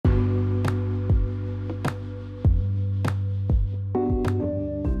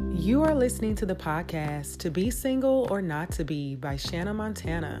You are listening to the podcast To Be Single or Not to Be by Shanna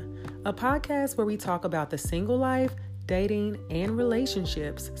Montana, a podcast where we talk about the single life, dating, and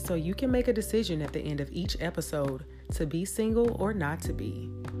relationships so you can make a decision at the end of each episode to be single or not to be.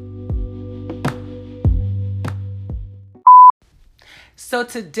 So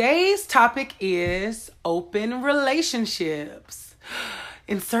today's topic is open relationships.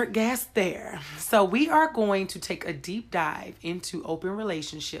 Insert gas there. So we are going to take a deep dive into open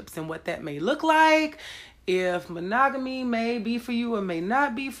relationships and what that may look like, if monogamy may be for you or may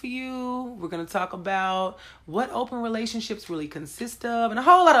not be for you. We're going to talk about what open relationships really consist of and a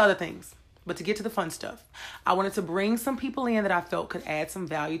whole lot of other things. But to get to the fun stuff, I wanted to bring some people in that I felt could add some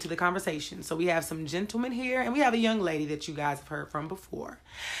value to the conversation. So we have some gentlemen here and we have a young lady that you guys have heard from before.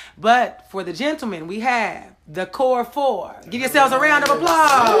 But for the gentlemen, we have the core four. Give yourselves a round of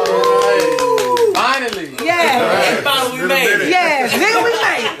applause. Finally. Yes. Finally we made it. Yes, nigga, we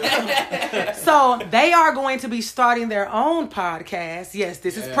made it. So they are going to be starting their own podcast. Yes,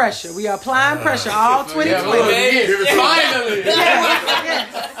 this is pressure. We are applying pressure all 2020. Finally.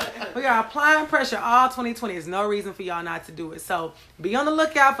 Yes. We are applying pressure all 2020. There's no reason for y'all not to do it. So be on the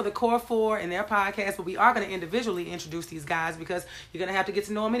lookout for the core four and their podcast. But we are going to individually introduce these guys because you're going to have to get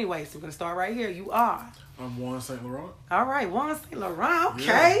to know them anyway. So we're going to start right here. You are. I'm Juan St. Laurent. All right, Juan St. Laurent.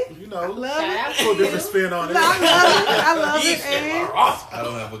 Okay. Yeah, you know, I love it. a little different spin on it. I love it. And I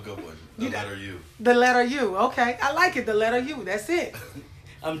don't have a good one. The letter U. the letter U. Okay. I like it. The letter U. That's it.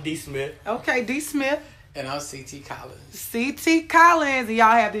 I'm D. Smith. Okay. D. Smith. And I'm C.T. Collins. C.T. Collins. And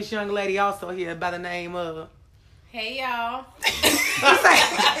y'all have this young lady also here by the name of... Hey, y'all.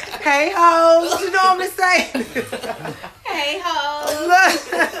 Hey, ho. What you normally say? Hey,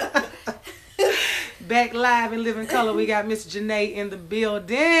 ho. Back live in living color, we got Miss Janae in the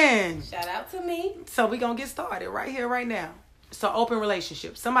building. Shout out to me. So we're going to get started right here, right now. So open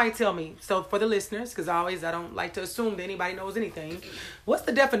relationships. Somebody tell me. So for the listeners, because I don't like to assume that anybody knows anything. What's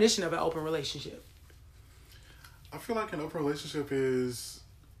the definition of an open relationship? I feel like an open relationship is,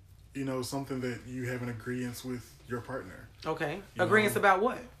 something that you have an agreement with your partner. Okay. Agreements about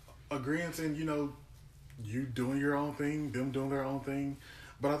what? Agreements in, you doing your own thing, them doing their own thing.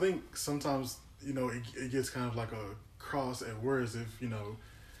 But I think sometimes, it gets kind of like a cross at words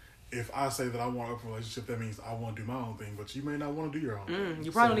if I say that I want an open relationship, that means I want to do my own thing, but you may not want to do your own thing.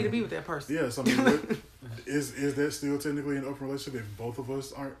 You probably don't need to be with that person. Yeah, so I mean, is that still technically an open relationship if both of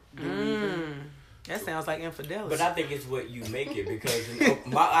us aren't doing anything? That sounds like infidelity. But I think it's what you make it, because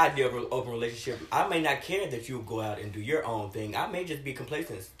my idea of an open relationship, I may not care that you go out and do your own thing. I may just be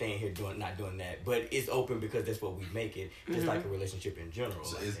complacent staying here not doing that. But it's open because that's what we make it. Just like a relationship in general.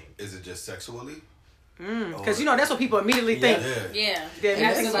 So is it just sexually? Because that's what people immediately think. Yeah.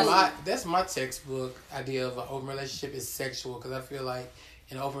 That's my textbook idea of an open relationship is sexual, because I feel like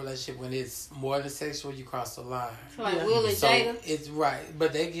in an open relationship, when it's more than sexual, you cross the line. So like Will and Jada? It's right,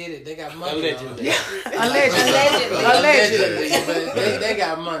 but they get it. They got money. Allegedly. Allegedly. But they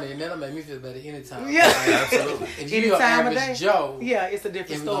got money, and that'll make me feel better anytime. Yeah, absolutely. If you're an average Joe, it's a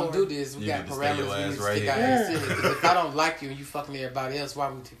different and we're story. going to do this, we got parameters we need to stick our ass in. Because if I don't like you and you fucking everybody else, why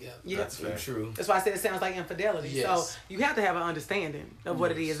are we together? Yeah, that's true. That's why I said it sounds like infidelity. Yes. So you have to have an understanding of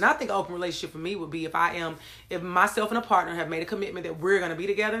what it is. And I think an open relationship for me would be if myself and a partner have made a commitment that we're going to be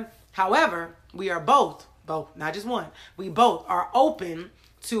together. However, we are both, not just one, we both are open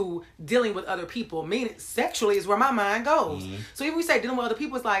to dealing with other people. Meaning sexually is where my mind goes. So if we say dealing with other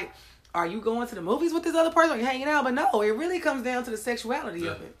people, it's like, are you going to the movies with this other person? Are you hanging out? But no, it really comes down to the sexuality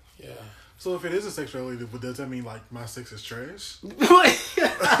of it. Yeah. So if it is a sexuality, does that mean like my sex is trash? No, it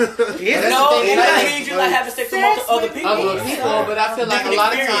means you like having sex with other people. But I feel like a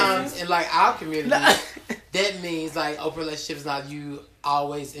lot of times in like our community, that means like open relationships, not you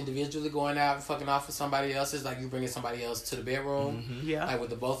always individually going out and fucking off with somebody else. It's like you bringing somebody else to the bedroom, like with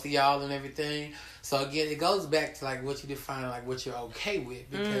the both of y'all and everything. So again, it goes back to like what you define, like what you're okay with,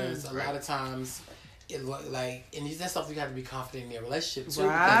 because a lot of times it like, and that's something you have to be confident in your relationship too.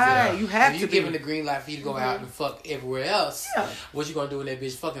 Right, because you have if to you giving the green light for you to go out and fuck everywhere else, what you gonna do when that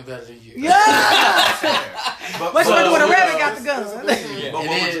bitch fucking better than you? What you gonna do when a rabbit got the gun? But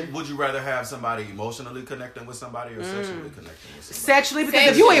would you rather have somebody emotionally connecting with somebody or sexually connecting with somebody? Sexually, because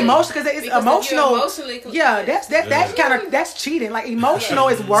if you emotional, because it's emotional. Yeah, that's cheating. Like emotional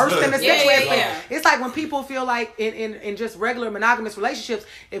is worse than the sexual aspect. It's like when people feel like in just regular monogamous relationships,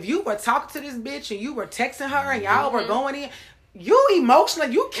 if you were talking to this bitch and you were texting her and y'all were going in, you emotional,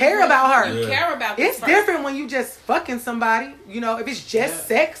 you care about her. You care about this person. Different when you just fucking somebody. If it's just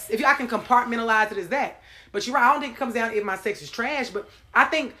sex, if I can compartmentalize it as that. But you're right, I don't think it comes down if my sex is trash, but I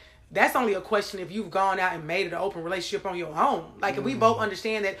think that's only a question if you've gone out and made it an open relationship on your own. Like if we both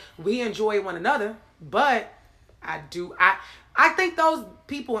understand that we enjoy one another, but I think those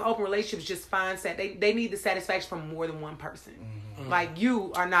people in open relationships just find that they need the satisfaction from more than one person. Like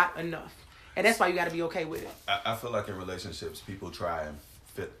you are not enough. And that's why you got to be okay with it. I feel like in relationships, people try and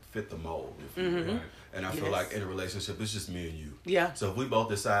fit the mold, if you will. And I feel like in a relationship, it's just me and you. Yeah. So if we both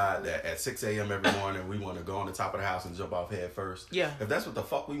decide that at 6 a.m. every morning, we want to go on the top of the house and jump off head first. Yeah. If that's what the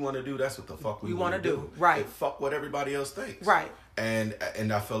fuck we want to do, that's what the fuck we want to do. Right. And fuck what everybody else thinks. Right. And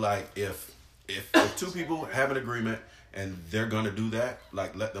I feel like if two people have an agreement and they're going to do that,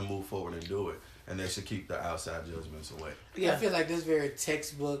 like let them move forward and do it. And they should keep the outside judgments away. Yeah. I feel like this very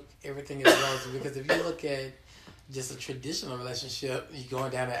textbook, everything is relative. Because if you look at just a traditional relationship, you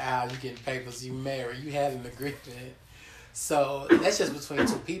going down the aisle, you getting papers, you marry, you had an agreement. So that's just between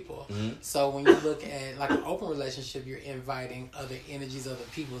two people. So when you look at like an open relationship, you're inviting other energies, other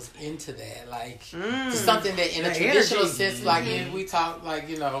peoples into that. Like something that in a traditional sense, like we talk, like,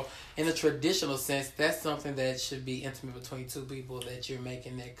 you know, in a traditional sense, that's something that should be intimate between two people that you're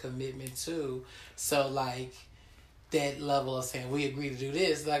making that commitment to. So like that level of saying we agree to do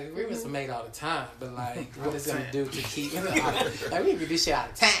this, like agreements are made all the time, but like what it's gonna do to keep like we can do this shit all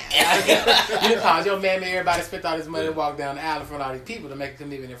the time. You cause your man, everybody spent all this money to walk down the aisle in front of all these people to make a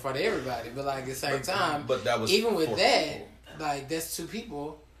commitment in front of everybody. But like at the same time, but that was even with that, people. Like that's two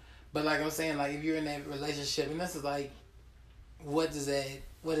people. But like I'm saying, like if you're in that relationship, and this is like, what does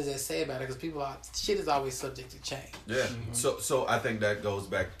that say about it? Because shit is always subject to change. Yeah. So I think that goes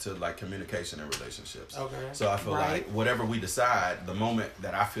back to like communication in relationships. Okay. So I feel like whatever we decide, the moment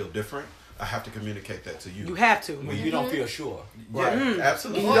that I feel different, I have to communicate that to you. You have to. When you don't feel sure. Right.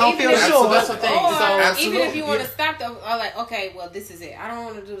 Absolutely. You don't feel sure. That's the thing. Or even if you want to stop, like, okay, well, this is it. I don't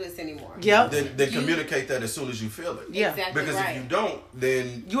want to do this anymore. Yep. Then communicate that as soon as you feel it. Yeah. Exactly Because right. if you don't,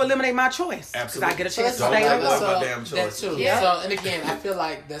 then You eliminate my choice. Absolutely. Because I get a chance to Don't stay like alone. my damn choice. That too. Yeah. So, and again, I feel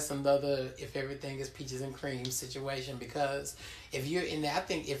like that's another if everything is peaches and cream situation, because if you're in that, I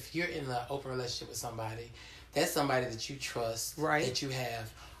think if you're in an open relationship with somebody, that's somebody that you trust, Right. that you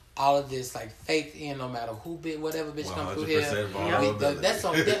have all of this like faith in, no matter whatever bitch come through here. 100% vulnerability. That's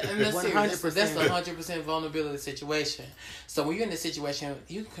and that's serious. 100%. That's a 100% vulnerability situation. So when you're in this situation,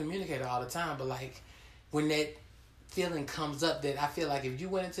 you can communicate all the time, but like when that feeling comes up, that I feel like if you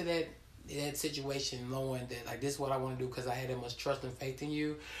went into that situation knowing that like this is what I want to do because I had that much trust and faith in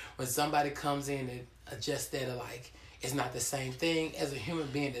you, when somebody comes in and adjusts that, or like it's not the same thing as a human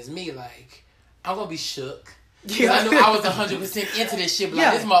being as me, like I'm gonna be shook. Yeah. I knew I was 100% into this shit, but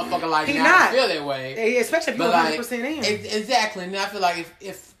like this motherfucker, like He now not. I feel that way. Especially if you're But 100% in. Exactly, and I feel like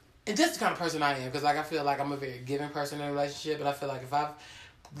if and that's the kind of person I am, because like I feel like I'm a very giving person in a relationship, but I feel like if I've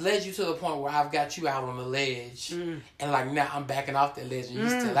led you to the point where I've got you out on the ledge, and like now I'm backing off that ledge and you're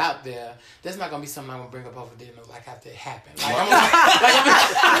still out there, that's not gonna be something I'm gonna bring up over dinner like after it happened. Like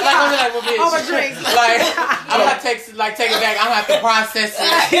I'm like, well, bitch, Over drinks. like I'm gonna take it back. I'm gonna have to process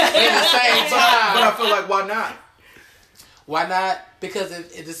it at the same time. But I feel like why not? Why not? Because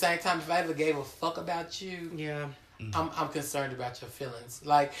at the same time, if I ever gave a fuck about you, Yeah. I'm concerned about your feelings.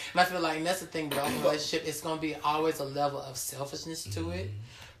 Like, and I feel like, and that's the thing about a relationship, it's gonna be always a level of selfishness to it,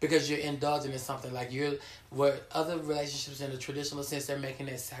 because you're indulging in something. Like where other relationships in the traditional sense, they're making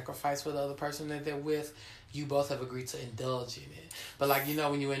that sacrifice for the other person that they're with. You both have agreed to indulge in it. But like, you know,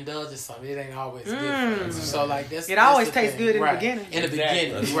 when you indulge in something, it ain't always good for you. So like that's always the tastes thing. good in Right. the beginning. In the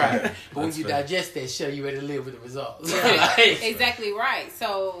beginning, Exactly. right. But when That's you fair. digest that shit, you ready to live with the results. Exactly right.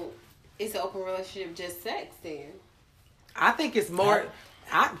 So it's an open relationship, just sex then. I think it's more.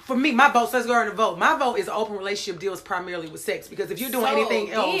 For me, my vote. So let's go ahead and vote. My vote is an open relationship deals primarily with sex, because if you're doing anything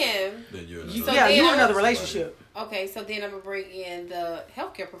else, then Then you're in another relationship. Okay, so then I'm gonna bring in the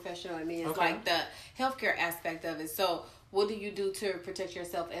healthcare professional in me. It's Okay. like the healthcare aspect of it. So what do you do to protect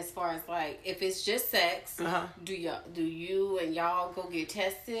yourself as far as like if it's just sex? Do you and y'all go get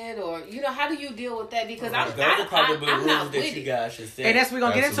tested, or how do you deal with that? Because Those are probably I'm rules not that with you it. guys should set. And that's what we're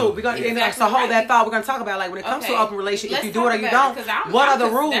gonna get into. Absolutely. We're gonna Exactly so hold right. that thought. We're gonna talk about like when it comes to Okay. open relationship, Let's if you do it or talk you about it, don't. 'cause What are the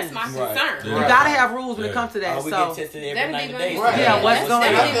that's rules? my Right. concern. You Right. gotta have rules when it Yeah. comes to that. We So get tested every That'd 90 be days. Right. yeah, what's going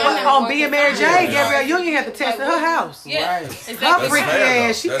And I feel like- on? Being Mary J. Gabrielle Union had to test at her house. Yeah, Right. Her exactly. freaky fair, though.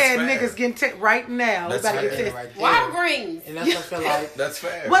 ass. She That's had fair. niggas getting right now. We That's better get fair. tested. Right there. Why greens? And that's what I feel like. That's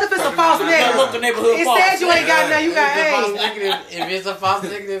fair. What if it's a false Look negative? the neighborhood It false. said you ain't got nothing. You got If it's a false AIDS. negative, if it's a false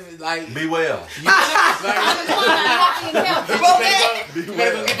negative, like Be well. you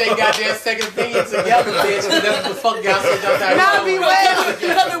better go get that goddamn second opinion together, bitch. 'Cause that's what the fuck y'all said y'all got. Now be well.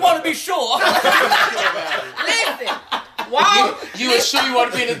 Because we want to be sure. Listen, You and sure you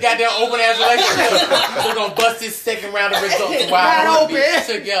want to be in this goddamn open ass relationship? We're gonna bust this second round of results while we be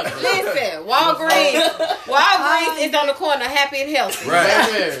together. Listen, Walgreens is on the corner, happy and healthy.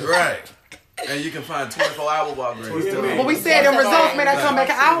 Right. And you can find 24-hour Walgreens. But we said them results made her come back.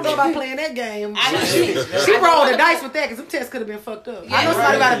 I don't know about playing that game. She rolled the dice with that because them tests could have been fucked up. I know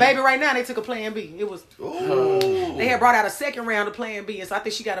somebody got a baby right now. They took a Plan B. It was. They had brought out a second round of Plan B, and so I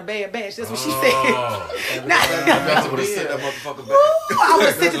think she got a bad batch. That's what she said. I would have sent that motherfucker back. I would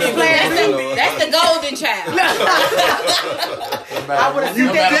have sent it to Plan B. That's the golden child. I would have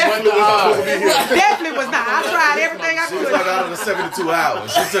sent that. Definitely was not. I tried everything I She was could. like out of the 72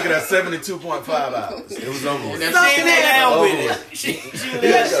 hours. She took it at 72.5 hours. It was over with. She went down with it. She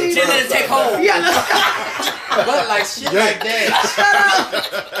let it take hold. But like shit like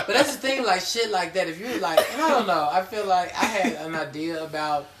that. But that's the thing, like shit like that. If you're like, and I don't know, I feel like I had an idea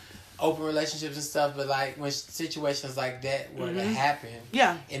about open relationships and stuff, but like when situations like that were to happen,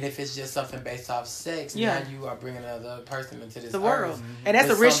 and if it's just something based off sex, now you are bringing another person into this world, and that's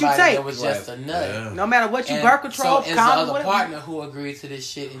the risk you take. That was just a nut. No matter what you birth control, so as the other partner who agreed to this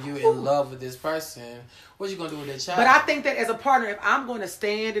shit, and you're in love with this person, what you gonna do with that child? But I think that as a partner, if I'm going to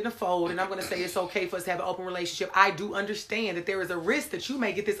stand in the fold and I'm going to say it's okay for us to have an open relationship, I do understand that there is a risk that you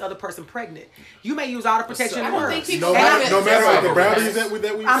may get this other person pregnant. You may use all the protection in the world. No matter the boundaries that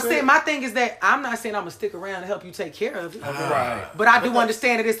we I'm saying my thing is that I'm not saying I'm gonna stick around and help you take care of it. Right. But I do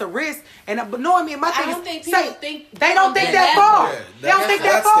understand that it's a risk. But knowing me, my thing is they don't think that far. They don't think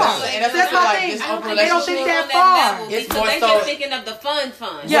that far. That's my thing. They don't think that far. It's more so just thinking of the fun.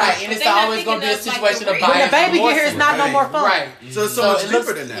 Yeah, and it's always gonna be a situation of when the baby get here, it's not no more fun. Right. So it's so much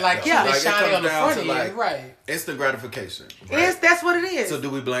deeper than that. Like, like it's shiny on the front to end. Right. Instant gratification. Right? That's what it is. So do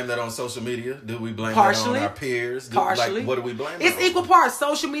we blame that on social media? Do we blame partially that on our peers? Partially. What do we blame? It's equal parts.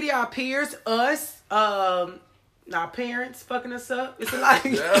 Social media, our peers, us, our parents fucking us up. It's a lot.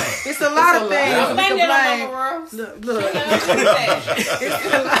 It's a lot of things. Look.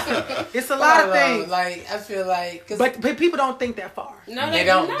 It's a lot of things. Like I feel like, but people don't think that far. No, they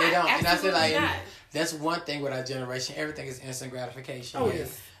don't. Not. And I feel like not. That's one thing with our generation. Everything is instant gratification. Oh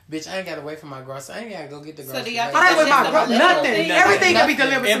yes. Bitch, I ain't got to wait for my groceries. I ain't got to go get the groceries. So I ain't with my nothing. Everything can be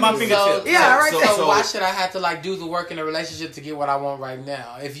delivered to me. So why should I have to like do the work in a relationship to get what I want right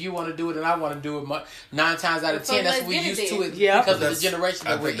now? If you want to do it and I want to do it 9 times out of 10, that's what we used to it because of the generation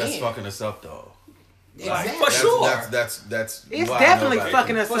that we're in. I think that's fucking us up though. Exactly. For sure. That's it's definitely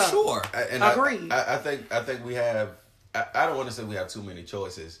fucking us up. For sure. Agreed. I think we have. I don't want to say we have too many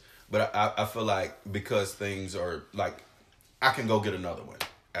choices, but I feel like because things are like, I can go get another one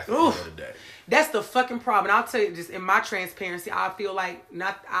at the end of the day. That's the fucking problem. And I'll tell you, just in my transparency, I feel like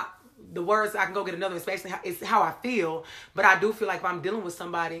the words I can go get another one, especially it's how I feel. But I do feel like if I'm dealing with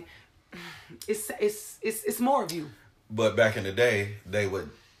somebody, it's more of you. But back in the day, they would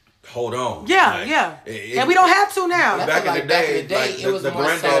hold on. Yeah. And we don't have to now. Back in the day, the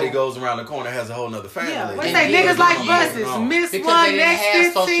granddaddy goes around the corner, has a whole nother family. Yeah. They say niggas like buses. Miss because one, they didn't next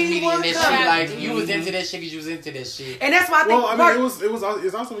have 15, social media one and that come. shit. Like you was into that shit because you was into that shit. And that's why I think. Well, I mean,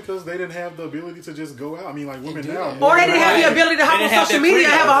 it's also because they didn't have the ability to just go out. I mean, like women now. Or they didn't have the ability to hop on social media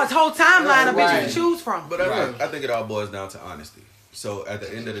and have a whole timeline of bitches to choose from. But I think it all boils down to honesty. So at the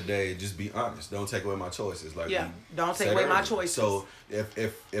end of the day, just be honest. Don't take away my choices. Like don't take away my choices. So if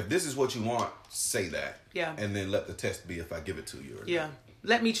this is what you want, say that. Yeah. And then let the test be if I give it to you. Or not.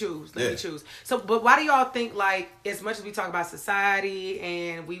 Let me choose. Let me choose. So, but why do y'all think, like, as much as we talk about society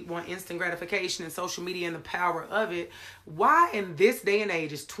and we want instant gratification and social media and the power of it, why in this day and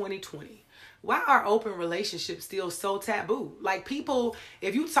age, it's 2020, why are open relationships still so taboo? Like, people,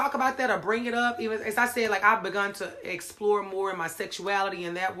 if you talk about that or bring it up, even as I said, like, I've begun to explore more in my sexuality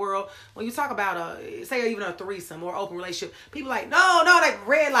in that world. When you talk about say even a threesome or open relationship, people like, no, like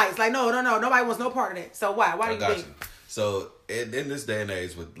red lights. Like, no, nobody wants no part of that. So why? Why do you think? So in this day and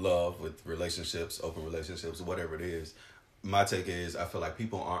age with love, with relationships, open relationships, whatever it is, my take is I feel like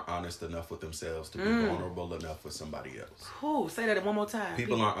people aren't honest enough with themselves to be vulnerable enough with somebody else. Cool. Say that one more time.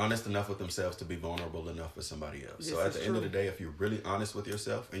 People aren't honest enough with themselves to be vulnerable enough with somebody else. So at the end of the day, if you're really honest with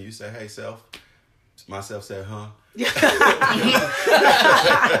yourself and you say, hey, self, myself said, huh?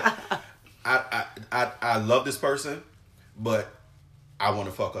 I love this person, but I want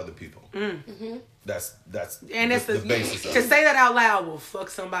to fuck other people. Mm-hmm. That's and it's the basis of to it. say that out loud will fuck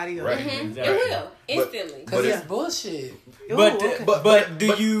somebody up. Right. Mm-hmm. Exactly. It will instantly because it's bullshit. But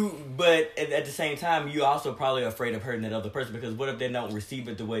do But at the same time, you're also probably afraid of hurting that other person because what if they don't receive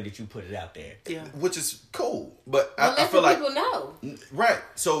it the way that you put it out there? Yeah. Which is cool, but Well, I feel like people know. right.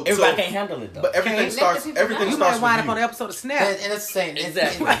 So Everybody can't handle it though. But everything Can't starts. let the people Everything know. You starts might wind with up you. on an episode of Snap. And that's the same.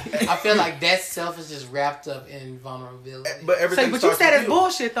 Exactly. I feel like that selfish is wrapped up in vulnerability. But everything. But you starts said with it's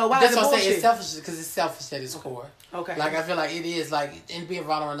bullshit though. Why That's is it what I'm saying. bullshit? It's selfish because it's selfish at its core. Okay. Like I feel like it is like and being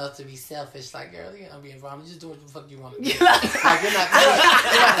vulnerable enough to be selfish. Like girl, you're not being vulnerable. Just do what the fuck you want to do. Like you're not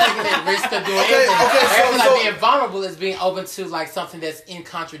taking that risk of doing anything. I feel like being vulnerable is being open to like something that's in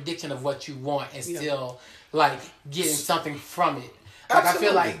contradiction of what you want and still like getting something from it. Like Absolutely.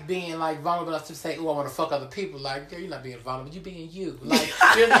 I feel like being like vulnerable enough to say, "Oh, I want to fuck other people." Like, girl, you're not being vulnerable. You being you. Like,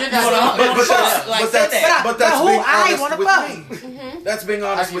 you're not. But that's who being I honest wanna with fuck. me. That's being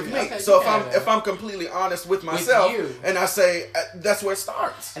honest with me. Okay, So yeah. if I'm completely honest with myself, you. and I say that's where it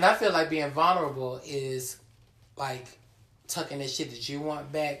starts. And I feel like being vulnerable is like tucking that shit that you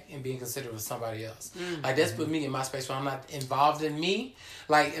want back and being considerate of somebody else. Like that's put me in my space where I'm not involved in me.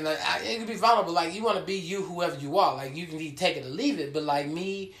 Like, and it can be vulnerable. Like you want to be you, whoever you are. Like you can take it or leave it. But like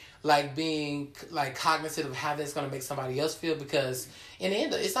me, like being like cognizant of how that's gonna make somebody else feel, because in the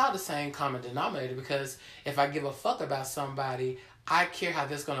end, it's all the same common denominator. Because if I give a fuck about somebody, I care how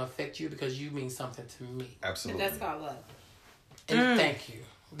that's gonna affect you because you mean something to me. Absolutely. And that's called love. And thank you.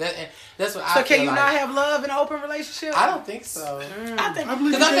 That's what I So feel can you like. not have love in an open relationship? I don't think so. I think I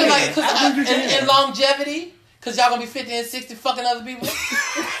believe Because I you feel can. like, in longevity, because y'all gonna be 50 and 60 fucking other people.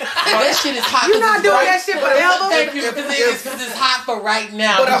 That shit is hot. You're not doing that shit forever. Thank you, because it's hot for right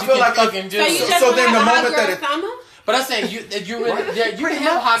now. But I you feel can like fucking do So you it. just So want to then have the a hot moment girl that it- summer? But I'm saying you can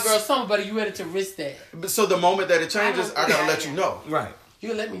have a hot girl summer, but are you ready to risk that? So the moment that it changes, I gotta Yeah, let you know. Right. You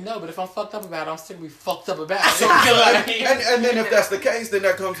can let me know, but if I'm fucked up about it, I'm still gonna be fucked up about it. So, and then if that's the case, then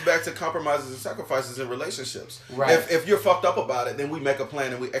that comes back to compromises and sacrifices in relationships. Right. If you're fucked up about it, then we make a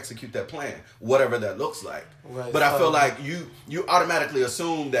plan and we execute that plan, whatever that looks like. Right. But I feel like you automatically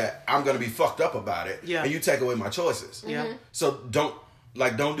assume that I'm gonna be fucked up about it, Yeah. and you take away my choices. Yeah. So don't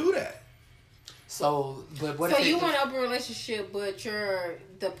do that. So, but what So if you want an open relationship, but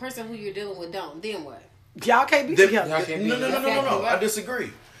the person who you're dealing with don't. Then what? Y'all can't be Then- together. Y'all can't be No. Exactly I right.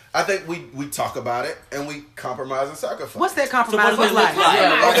 disagree. I think we talk about it and we compromise and sacrifice. What's that compromise So what look does it like? look like?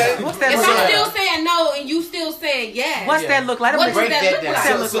 Yeah. Okay. What's that If look I'm like? still saying no and you still saying yes, What's that look like? What does Break that that look down. like?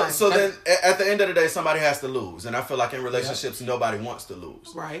 that look like? So then at the end of the day, somebody has to lose. And I feel like in relationships, nobody wants to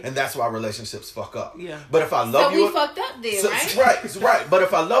lose. Right. And that's why relationships fuck up. Yeah. But if I love So you... we fucked up then, So- right? Right. But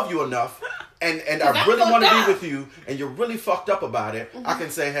if I love you enough and I I'm really want to fucked be up. with you and you're really fucked up about it, I can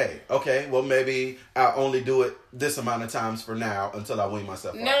say, hey, okay, well, maybe I'll only do it this amount of times for now until I wean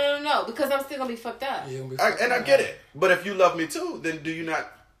myself out. No, because I'm still gonna be fucked up. I get it. But if you love me too, then do you not...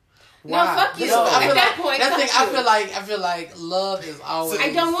 No, fuck you. No, I At feel that like, point, that's the thing, fuck you. I feel like love is always.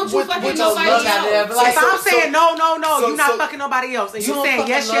 I don't want you With fucking no nobody love out there, else. but like, If I'm saying no, so- you're not so- fucking nobody else, and You you don't saying fucking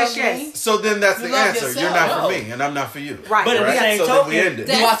yes, love yes. me. So then that's the You love answer. yourself. You're not No. for me, and I'm not for you. Right. But at the Right. same So then we token, end it. you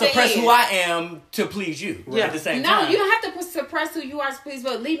That's want to the suppress end. who I am to please you. Yeah. At the same No, time. you don't have to suppress who you are, please,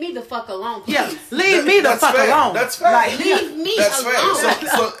 but leave me the fuck alone, please. Yeah, leave me the That's fuck fair. alone. That's fair. Like, Leave me That's alone. fair.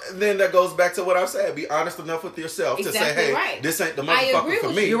 So then that goes back to what I said. Be honest enough with yourself to say, Exactly hey, right. this ain't the I motherfucker agree for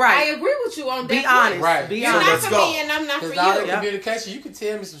with me. you. You're right. I agree with you on that. be point. honest. Right. Be You're So not honest. let's for go. me, and I'm not for Because all you. the Yeah. communication, you can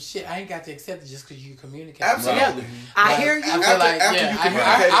tell me some shit. I ain't got to accept it just because you communicate. Absolutely. I hear you. I feel After- like, after yeah, you I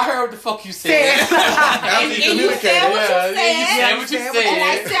communicate- heard what the fuck you said. After And you you communicate said it. what you Yeah, said. you said what you And said. And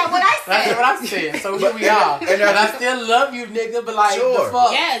I said what I That's said. what I said. So here we are. and And I after- still love you, nigga, but like, Sure. the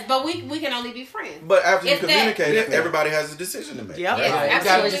fuck? Yes, but we can only be friends. But after you If that- communicate it, everybody has a decision to make. Yep. right? Yeah, you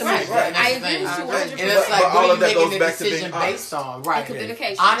Absolutely gotta right. decide. Right. And that's I the agree thing. with you 100%. And it's like, But all what are of you that making goes the back to being decision honest. based on? Right.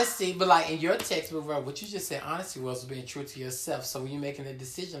 Communication. Honesty, but like in your textbook, bro, what you just said, honesty was being true to yourself. So when you're making a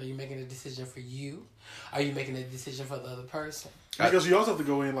decision, are you making a decision for you? Are you making a decision for the other person? Because you also have to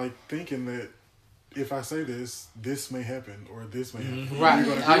go in like thinking that if I say this may happen or this may happen. Right.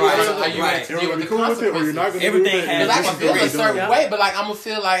 You're Are gonna you do ready it. to You're deal with gonna the be cool with it, or you're not consequences? gonna Everything do it. has- Because I and can this is feel a what we're certain doing. way, but like I'm gonna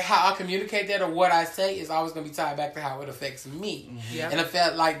feel like how I communicate that or what I say is always gonna be tied back to how it affects me. Yeah. And I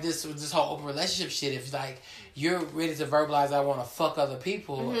felt like this whole open relationship shit. If like you're ready to verbalize, I want to fuck other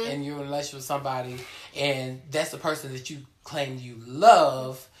people, and you're in a relationship with somebody, and that's the person that you claim you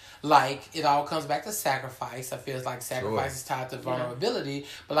love. Like it all comes back to sacrifice. I feel like sacrifice is tied to vulnerability.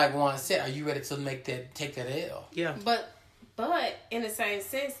 But like Juan said, are you ready to take that L? Yeah. But in the same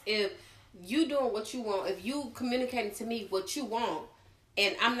sense, if you doing what you want, if you communicating to me what you want,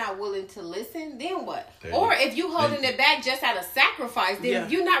 and I'm not willing to listen, then what? There Or you- if you holding it back just out of sacrifice, then Yeah.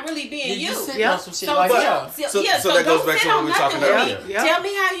 you're not really being you. You sitting Yeah. on some shit So, like so that. So that don't goes back sit to what on we were nothing talking with earlier. me. Yeah. Tell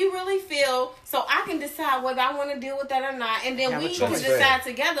me how you really feel. so I can decide whether I want to deal with that or not, and then we can choice. decide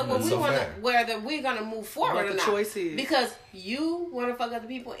together That's so whether we're gonna move forward What or the not. choice is. Because you want to fuck other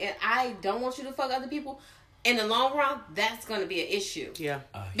people, and I don't want you to fuck other people. In the long run, that's going to be an issue. Yeah.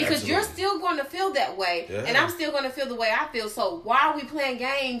 Because you're still going to feel that way, and I'm still going to feel the way I feel. So why are we playing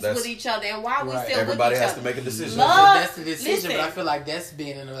games with each other, and why are we still Everybody with each has other? to make a decision. That's the decision, but I feel like that's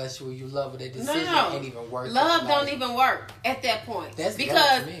being in a relationship where you love, but that decision ain't even working. Love don't even work at that point. That's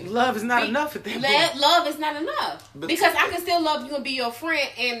because love is not enough at that point. Love is not enough. Because I can still love you and be your friend,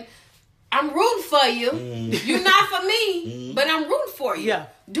 and I'm rooting for you. You're not for me, but I'm rooting for you. Yeah.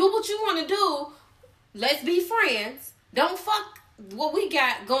 Do what you want to do. Let's be friends. Don't fuck what we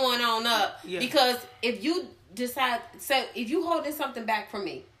got going on up. Yeah. Because if you decide, so if you holding something back from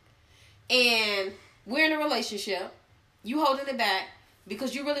me, and we're in a relationship, you holding it back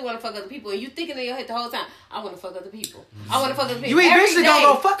because you really want to fuck other people, and you thinking in your head the whole time, I want to fuck other people. I want to fuck other people. You eventually gonna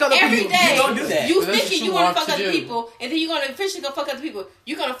go fuck other people. Every day, you gonna do that. You thinking you want to fuck other people, and then you're gonna eventually go fuck other people.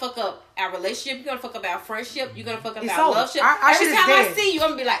 You're gonna fuck up our relationship. You're gonna fuck up our friendship. You're gonna fuck up our love ship. Every time I see you, I'm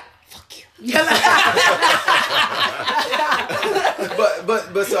gonna be like, fuck you.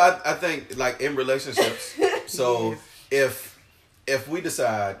 but so I think like in relationships, so if we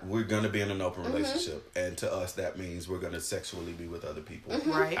decide we're gonna be in an open relationship, and to us that means we're gonna sexually be with other people,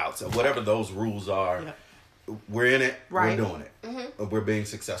 right? Outside, whatever those rules are, we're in it, right? We're doing it, we're being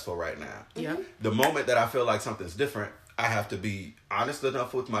successful right now. Yeah. The moment that I feel like something's different, I have to be honest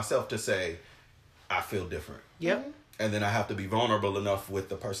enough with myself to say I feel different. Yep. And then I have to be vulnerable enough with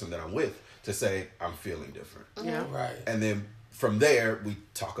the person that I'm with to say, I'm feeling different. Yeah. Right. And then from there, we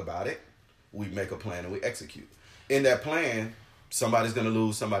talk about it, we make a plan, and we execute. In that plan, somebody's going to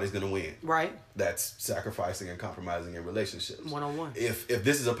lose, somebody's going to win. Right. That's sacrificing and compromising in relationships. One-on-one. If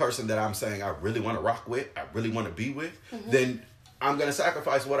this is a person that I'm saying I really want to rock with, I really want to be with, then I'm going to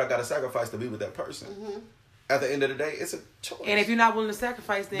sacrifice what I got to sacrifice to be with that person. At the end of the day, it's a choice. And if you're not willing to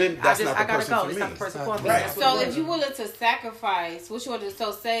sacrifice, then that's I not the gotta person go. for It's me. not the person for me. Right. So if you're willing to sacrifice, what you want to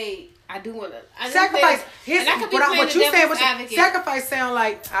so say? I do want to sacrifice. What you saying? Sacrifice sound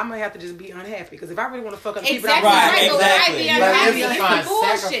like I'm gonna have to just be unhappy because if I really want to fuck other people, exactly. Exactly. Be unhappy. Like, It's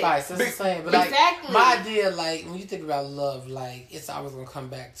bullshit. sacrifice. That's the same. But like, exactly. my idea, like when you think about love, like it's always gonna come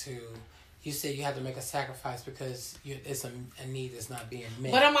back to. You said you have to make a sacrifice because it's a need that's not being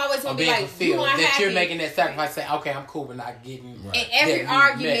met. But I'm always gonna be like, fulfilled. you unhappy. That you're making that sacrifice, saying, okay, I'm cool, but not getting. Right. And every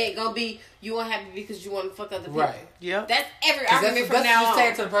argument gonna be you unhappy because you want to fuck other people. Right. Yeah. That's every argument from now on.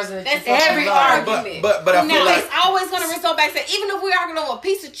 Saying to the person that's every argument. But I feel like it's always gonna result back to even if we're arguing over a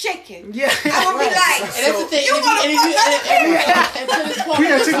piece of chicken. Yeah. I'm gonna be like, and that's the thing. You want to fuck other people? And to this point, We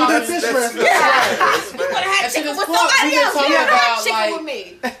got chicken with that fish breast. You wanna have chicken with somebody else? You wanna have chicken with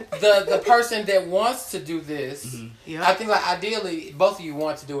me? The person that wants to do this, I think like ideally both of you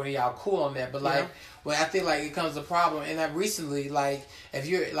want to do it and y'all cool on that, but like well, I think like it comes a problem, and I recently like if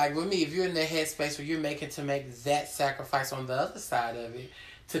you're like with me, if you're in the headspace where you're making to make that sacrifice on the other side of it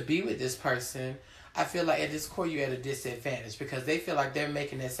to be with this person, I feel like at this core you're at a disadvantage because they feel like they're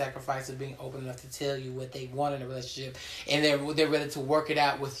making that sacrifice of being open enough to tell you what they want in a relationship, and they're ready to work it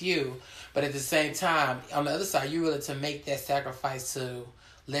out with you. But at the same time, on the other side, you're willing to make that sacrifice to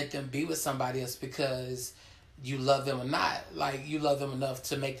let them be with somebody else because you love them or not. Like, you love them enough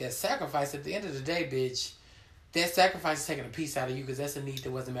to make that sacrifice. At the end of the day, bitch, that sacrifice is taking a piece out of you because that's a need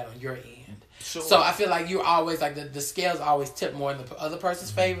that wasn't met on your end. Sure. So I feel like you're always like the scales always tip more in the other person's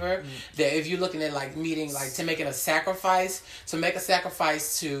favor. That if you're looking at like meeting like to making a sacrifice, to make a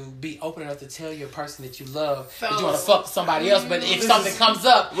sacrifice to be open enough to tell your person that you love that you want to fuck somebody else, but if something comes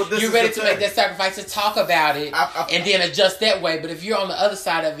up, you're ready to make that sacrifice to talk about it and then adjust that way. But if you're on the other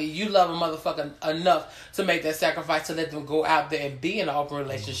side of it, you love a motherfucker enough to make that sacrifice to let them go out there and be in an open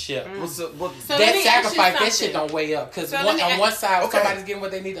relationship. So that sacrifice, that shit don't weigh up because on one side Okay. somebody's getting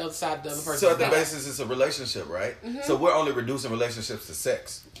what they need, the other side the other person. So at the basis, it's a relationship, right? So we're only reducing relationships to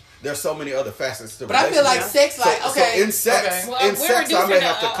sex. There's so many other facets to but I feel like sex, like okay, so in sex, Well, in sex, I may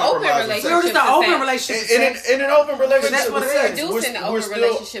have to compromise. We're just an open relationship. In an open relationship, That's what with it is. sex, Reducing the we're open still,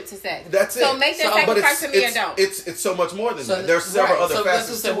 relationship to sex. That's it. So make that sacrifice for me or don't. It's so much more than that. There's several other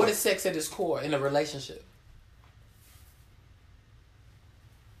facets So to what it. is sex at its core in a relationship?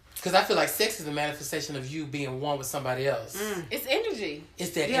 Because I feel like sex is a manifestation of you being one with somebody else. It's energy. It's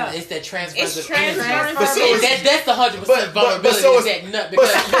that it's that transfer It's of energy. transference. But so is- That's the 100% vulnerability. but so is is- that nut but-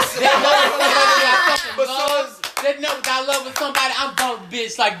 because that but so is- that nut without love with somebody, I'm vulnerable,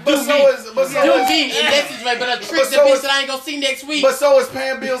 bitch. Like But do so me, is- but so do is- me, and that's just right. But a trick the so bitch is- that I ain't gonna see next week. But so is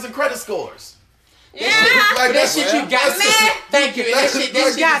paying bills and credit scores. Yeah. Like But that shit you got. Man. Thank you. And that shit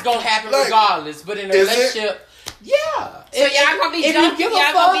is gonna happen like, regardless. But in a is it? relationship, Yeah. So y'all gonna be if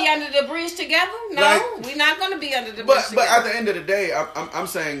y'all gonna be under the bridge together? No, we're not gonna be under the bridge together. But at the end of the day, I'm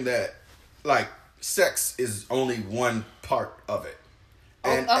saying that like sex is only one part of it.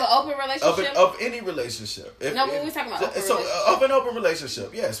 And of an open relationship? Of any relationship. What we talking about? Of an open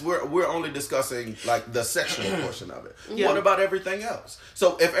relationship, yes. We're only discussing like the sexual portion of it. Yeah. What about everything else?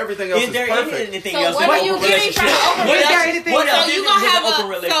 So if everything else is perfect, anything so else what are you getting from an open relationship? So you gonna have a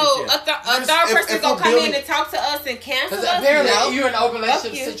third person gonna come in and talk to us and cancel us? Apparently you're in an open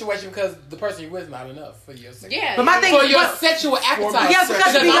relationship situation because the person you're with is not enough for your sex. Yeah. But my thing for is your sexual appetite. Yeah,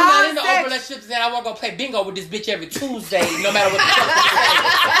 because I'm not in the sex. open relationship and I want to go play bingo with this bitch every Tuesday, no matter what the fuck you say.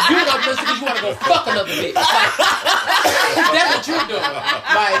 You in an open relationship because you want to go fuck another bitch. Like, that's what you're doing.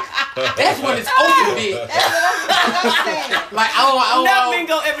 Like, that's when it's open, bitch. Like, I don't Not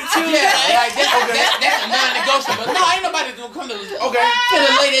bingo every Tuesday. Yeah, like that's a non-negotiable. No, ain't nobody gonna come to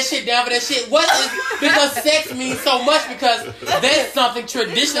finna lay that shit down for that shit. Because sex means so much because that's something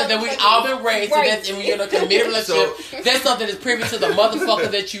traditional that we all been raised to. That's and when you're in a committed relationship, that's something that's privy to the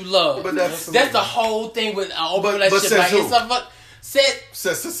motherfucker that you love. But that's the whole thing with an open relationship. Like it's a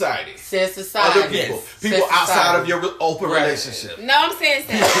says society. Says society. Other people. People outside of your open relationship. No, I'm saying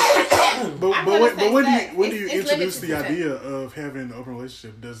sex. But when do you introduce the idea of having an open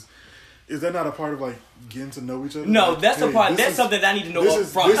relationship? Is that not a part of like getting to know each other? No, like, that's a part. That's something that I need to know up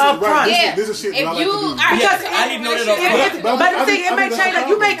front. This is shit that I like to do. Because I need to know that up front. But the thing, it may change. Like,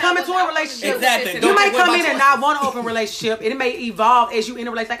 you may come into a relationship. Exactly. You may come in and not want an open relationship. It may evolve as you in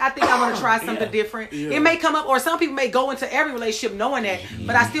a relationship. Like, I think I want to try something different. Yeah. It may come up, or some people may go into every relationship knowing that.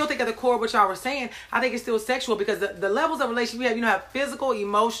 But I still think at the core of what y'all were saying, I think it's still sexual because the levels of relationship we have, have physical,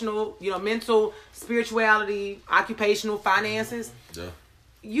 emotional, mental, spirituality, occupational, finances. Yeah.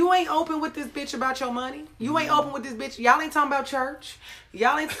 You ain't open with this bitch about your money. You ain't open with this bitch. Y'all ain't talking about church.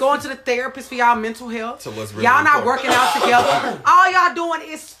 Y'all ain't going to the therapist for y'all mental health. So what's really y'all not important? working out together. All y'all doing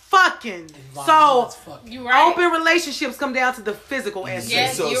is fucking. So you right. Open relationships come down to the physical aspect.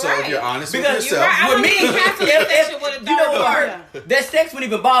 Yes, so right. if you're honest Because with yourself, right. with me, if you know what? That sex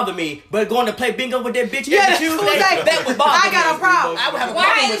wouldn't even bother me, but going to play bingo with that bitch every Tuesday, that would bother me. I got a problem. I would have a Why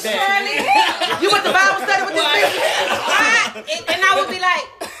problem is with that. Shirley here? You went to Bible study with this bitch? And I would be like,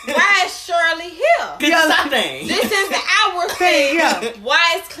 why is Shirley here? This is our thing. This is the hour thing. Yeah.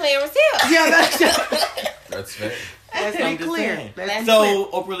 Why is Clarence here? Yeah, that's fair. let's I'm be just clear. saying. Let's be clear. So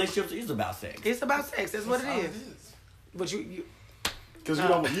open relationships is about sex. It's about sex. That's what it is. But you because you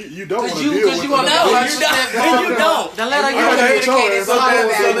don't want to deal with you want to No, you don't. the letter communicated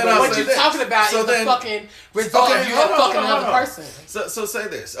what you're this. talking about is the fucking result of you fucking another person. So say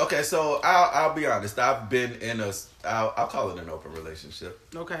this. Okay, so I'll be honest. I've been in I'll call it an open relationship.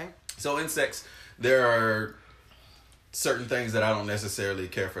 Okay. So in sex, there are certain things that I don't necessarily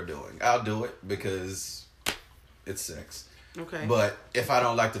care for doing. I'll do it because it's sex. Okay. But if I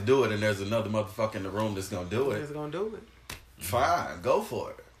don't like to do it and there's another motherfucker in the room that's going to do it, It's gonna do it. fine, go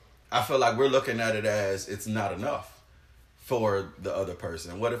for it. I feel like we're looking at it as it's not enough for the other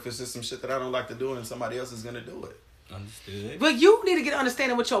person. What if it's just some shit that I don't like to do and somebody else is going to do it? Understood. But you need to get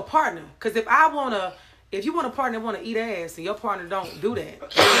understanding with your partner. Because if you want a partner that want to eat ass and your partner don't do that,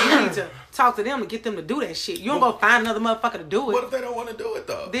 you need to talk to them to get them to do that shit. You don't go find another motherfucker to do it. What if they don't want to do it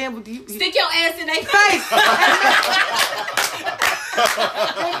though? Then you Stick your ass in their face. face.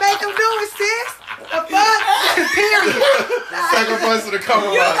 They make them do it, sis. The fuck? Period. Sacrifice to the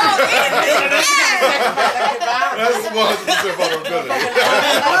compromise. That's 100% vulnerability.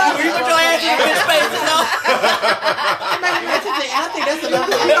 You put your ass in bitch face, you know? I think that's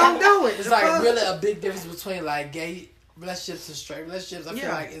another thing. You don't do it. It's like really a big difference between like gay relationships and straight relationships. I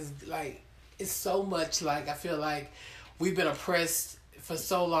feel like it's so much like I feel like we've been oppressed for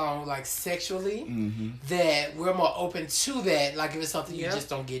so long, like sexually, that we're more open to that. Like if it's something you just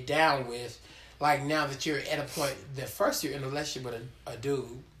don't get down with, like now that you're at a point that first you're in a relationship with a dude,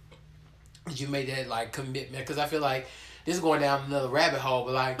 you made that like commitment. Because I feel like this is going down another rabbit hole,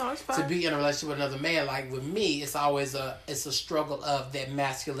 but like to be in a relationship with another man, like with me, it's always a struggle of that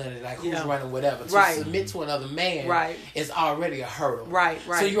masculinity, like who's running whatever. To submit to another man is already a hurdle. Right.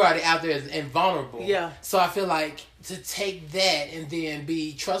 So you're already out there and vulnerable. Yeah. So I feel like to take that and then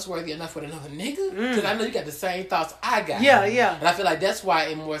be trustworthy enough with another nigga, because I know you got the same thoughts I got. Yeah. And I feel like that's why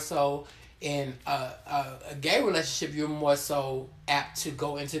it more so in a gay relationship, you're more so apt to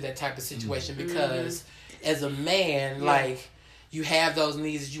go into that type of situation because as a man, like, you have those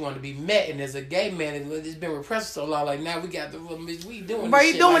needs that you want to be met, and as a gay man, it's been repressed so long. Like now, we got we doing this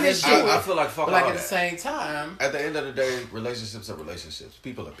shit. Doing this shit. I feel like fuck but like all at the that. same time, At the end of the day, relationships are relationships.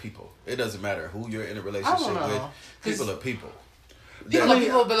 People are people. It doesn't matter who you're in a relationship with. People are people.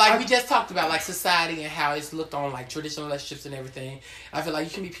 People, but like we just talked about, like society and how it's looked on, like traditional relationships and everything. I feel like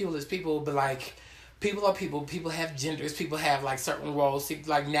you can be people as people, but like people are people. People have genders. People have like certain roles,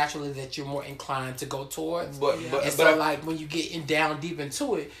 like naturally that you're more inclined to go towards. So like when you get down deep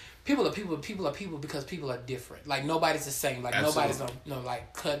into it, people are people. People are people because people are different. Like nobody's the same. Like nobody's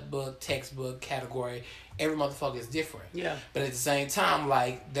like cut book, textbook category. Every motherfucker is different. Yeah. But at the same time,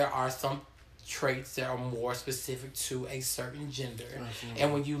 like there are some traits that are more specific to a certain gender. Absolutely.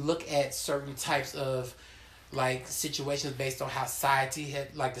 And when you look at certain types of like situations based on how society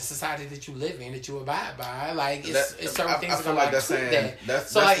had, like the society that you live in, that you abide by, like it's certain things that are like that.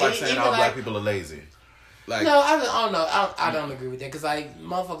 That's like saying all black people are lazy. Like, no, I don't know. I don't agree with that because like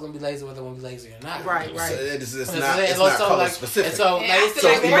motherfuckers gonna be lazy whether they want to be lazy or not. Right. So it's not color specific. So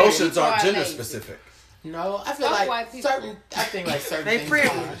emotions aren't gender specific. No, I feel like certain. I think like certain. They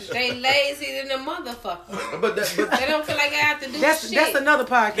privileged. They lazy than a motherfucker. But they don't feel like they have to do shit. That's another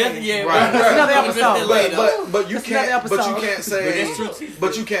podcast. Yeah, right. That's another episode. But you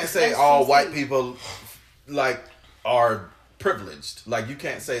can't say all white people like are privileged. Like you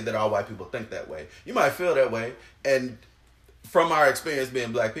can't say that all white people think that way. You might feel that way, and from our experience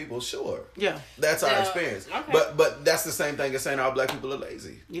being black people, sure. Yeah. That's our experience. Okay. But that's the same thing as saying all black people are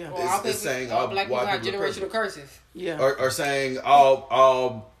lazy. Yeah. It's saying all black people have generational curses. Yeah. Or saying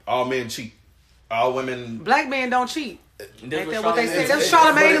all men cheat. All women. Black men don't cheat. Ain't that what they say? That's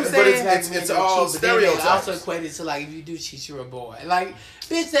Charlamagne said. But it's all stereotypes. Also equated to like if you do cheat, you're a boy. Like,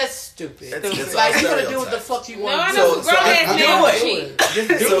 bitch, that's stupid. It's like you gotta do what the fuck you want. No, I know some grown ass men cheat. Just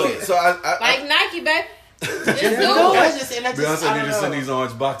do it. So I like Nike, baby. Beyonce need to send these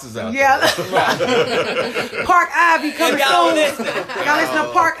orange boxes out. Yeah. Park Ivy coming soon. Y'all listen to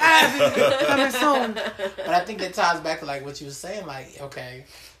Park Ivy coming soon. But I think that ties back to like what you were saying. Like, okay,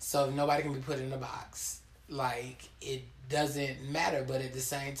 so nobody can be put in a box. Like, it doesn't matter. But at the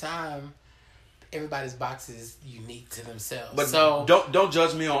same time, everybody's box is unique to themselves. But so don't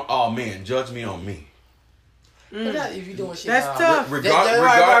judge me on all men. Judge me on me. But if you're doing shit, that's tough.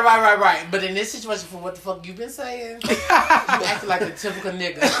 Right. But in this situation, for what the fuck you been saying, you acting like a typical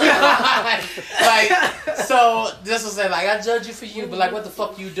nigga. like, so this was saying, like, I judge you for you, but like, what the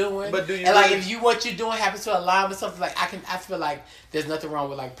fuck you doing? But do you? And like, if what you're doing happens to align with something, like, I feel like there's nothing wrong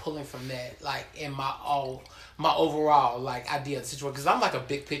with like pulling from that, like in my overall like idea of the situation, because I'm like a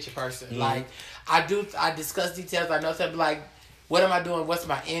big picture person. Mm-hmm. Like, I discuss details. I know something like, what am I doing? What's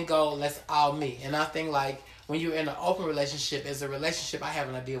my end goal? That's all me. And I think like, when you're in an open relationship, as a relationship, I have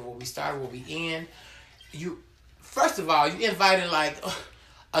an idea of where we started, where we end. First of all, you invited like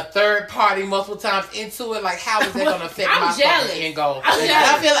a third party multiple times into it. Like, how is that going to affect my fucking end goal? And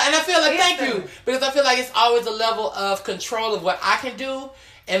I feel like thank you, because I feel like it's always a level of control of what I can do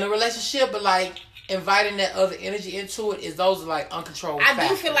in a relationship, but like inviting that other energy into it is those like uncontrolled factors.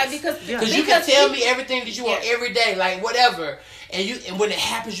 Do feel like because you can tell me everything that you want every day, like whatever, and when it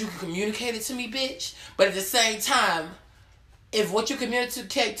happens, you can communicate it to me, bitch. But at the same time, if what you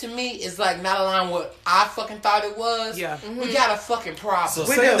communicate to me is like not aligned with what I fucking thought it was, we got a fucking problem. So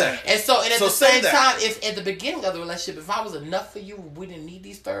say that. And at the same time, if at the beginning of the relationship, if I was enough for you, we didn't need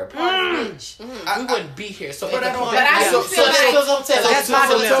these third parties, bitch. We wouldn't be here. So but I don't feel like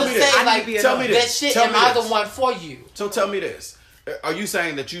tell me this. That shit, am I the one for you? So tell me this. Are you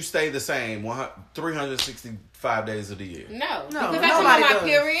saying that you stay the same 365 days of the year? No, because I come on my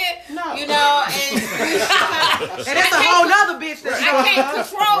period. No, you know, and that's a whole nother bitch that I can't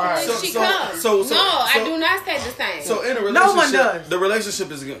control when she comes. I do not stay the same. So in a relationship, no one does. The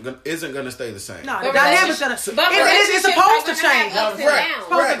relationship isn't going to stay the same. No, the dynamic's going to. It's supposed to change.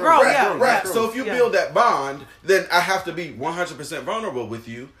 Supposed to grow. Right. So if you build that bond, then I have to be 100% vulnerable with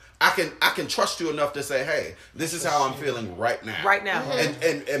you. I can trust you enough to say, hey, this is how I'm feeling right now. Right now.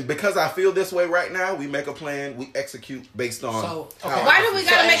 And because I feel this way right now, we make a plan, we execute based on why do we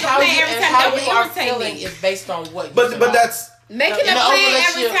gotta make a plan every time that we irritate me? Is based on what but that's making a plan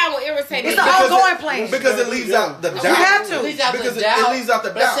every time will irritate me. It's an ongoing plan. Because it leaves out the doubt. You have to. It leaves out because the doubt. It leaves out the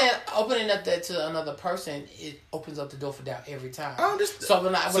but doubt. Saying, opening up that to another person, it opens up the door for doubt every time. I understand. So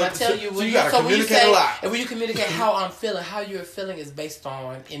when I tell you, when you say, a lot. And when you communicate how I'm feeling, how you're feeling is based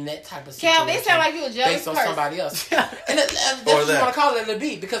on in that type of situation. Cal, it sound like you a jealous based on person. somebody else. And that's what you want to call it a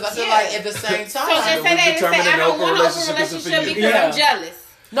be, because I feel like at the same time. So just say that and say I don't want an open relationship because I'm jealous.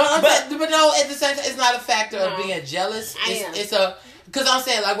 No, but no. At the same time, it's not a factor of being jealous. It's a because I'm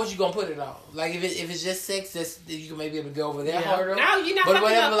saying like, what you gonna put it on? Like if it's just sex, you can maybe be able to go over there harder. No, you're not. But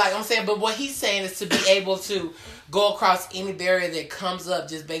whatever, like I'm saying. But what he's saying is to be able to go across any barrier that comes up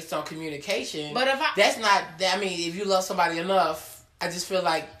just based on communication. But that's not. I mean, if you love somebody enough, I just feel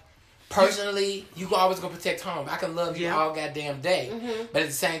like personally, you always gonna protect home. I can love you all goddamn day, but at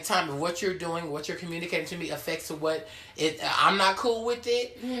the same time, if what you're doing, what you're communicating to me affects what I'm not cool with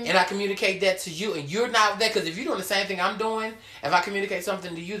it, and I communicate that to you, and you're not there, because if you're doing the same thing I'm doing, if I communicate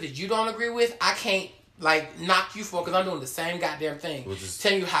something to you that you don't agree with, I can't knock you for, because I'm doing the same goddamn thing,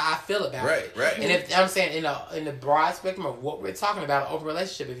 telling you how I feel about it. Right. And if I'm saying in the broad spectrum of what we're talking about, an open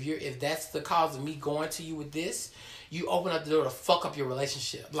relationship, if that's the cause of me going to you with this, you open up the door to fuck up your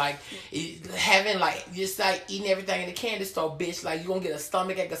relationship. Having just eating everything in the candy store, bitch. You gonna get a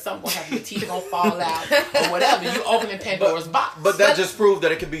stomachache or something, gonna have your teeth gonna fall out or whatever. You opening Pandora's box. But that just proves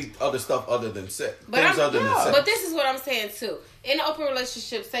that it can be other stuff other than sex. Things other than sex. But this is what I'm saying too. In an open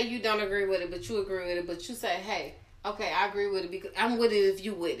relationship, say you don't agree with it, but you agree with it, but you say, hey, okay, I agree with it because I'm with it if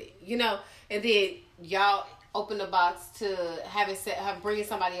you with it, and then y'all open the box to bringing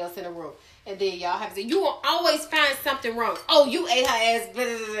somebody else in the room. And then y'all have to. You will always find something wrong. Oh, you ate her ass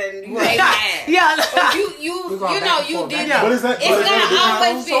better than you ate my ass. Or you did that. What is that? It's gonna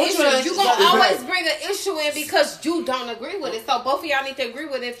always be an issue. You gonna always bring an issue in because you don't agree with it. So both of y'all need to agree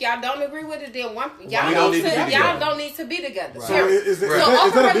with it. If y'all don't agree with it, then y'all don't need to be together. So is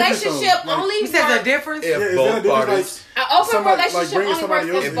open relationship only. You said the difference. If both parties, an open relationship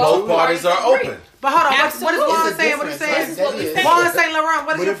only works if both parties are open. But hold on, what is Juan saying? What is saying? Juan St. Laurent,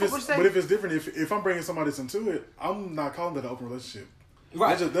 what is you saying? But if it's different, if I'm bringing somebody into it, I'm not calling that an open relationship.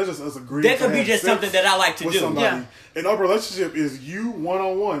 Right. That's just us agreeing. That could be just something that I like to do. Somebody. Yeah. An open relationship is you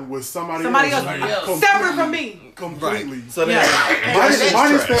one-on-one with somebody else. Separate from me. Completely. Right. So that's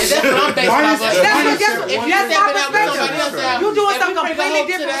you doing something completely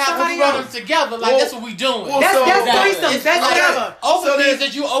different with somebody else. Together, that's what we doing. That's threesome. That's whatever. Open means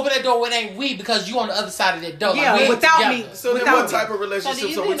that you open that door when it ain't we, because you on the other side of that door. Yeah, without me. So then what type of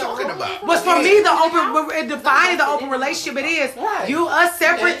relationships are we talking about? But for me, defining the open relationship, it is you, us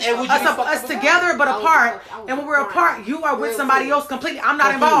separate, us together but apart. And when we're apart, you are with somebody else completely. I'm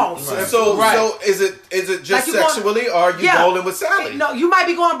not involved. So is it just sexually, or are you bowling with Sally? No, you might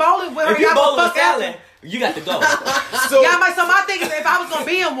be going bowling with her. If you bowling with Sally, you got to go. So my thing is, if I was gonna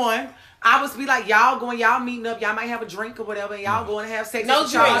be in one, I would be like, y'all meeting up, y'all might have a drink or whatever, and y'all going to have sex. No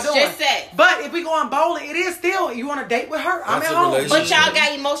drinks, just sex. But if we going bowling, it is still, you want to date with her, I'm at home. But y'all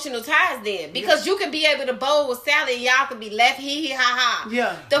got emotional ties then. Because you can be able to bowl with Sally and y'all can be left hee hee ha ha.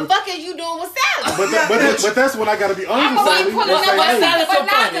 Yeah. The fuck is you doing with Sally? But that's when I got to be honest with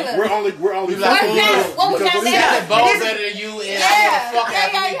Sally. We're only what was y'all saying? Bowl better than you, and I fuck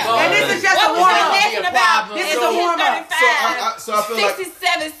after me bowl. And this is just a warm-up. This is a warm-up. So I feel like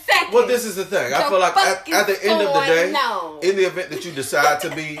 67 seconds. Well, this is the thing. I feel like at the end of the day, in the event that you decide to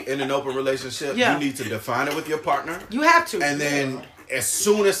be in an open relationship, you need to define it with your partner. You have to. And then as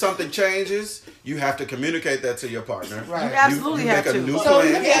soon as something changes, you have to communicate that to your partner. Right. You absolutely have to. So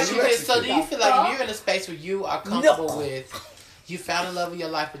let me ask you this. So do you feel like if you're in a space where you are comfortable with, you found the love of your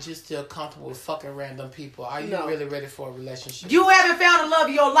life, but you're still comfortable with fucking random people, are you really ready for a relationship? You haven't found the love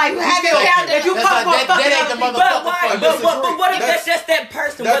of your life. You haven't found it. If you comfortable with fucking other people. But what if that's just that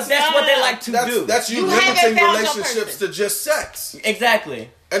person? That's what they like to do. That's you limiting relationships to just sex. Exactly.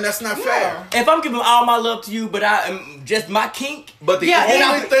 And that's not fair. If I'm giving all my love to you, but I am just my kink. But the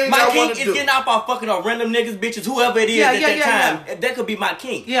only thing my I kink want to is do, getting off on fucking random niggas, bitches, whoever it is at that time. That could be my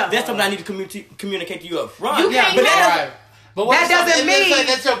kink. Yeah. That's something I need to communicate to you up front. But that doesn't mean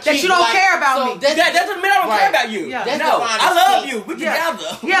that you don't care about me. That doesn't mean I don't care about you. Yeah. No, I love you. We're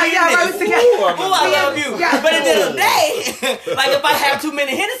together. We're together. I love you. But at the end of the day, like if I have too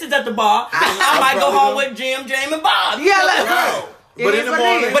many Hennessy's at the bar, I might go home with Jim, James, and Bob. Yeah, but in the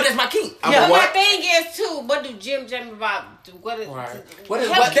morning, but it's my kink. But my thing is too, what do Jim, James, and Bob do? What is that's what I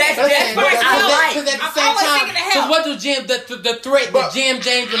like. Because at the same time, because what do Jim, the threat that Jim,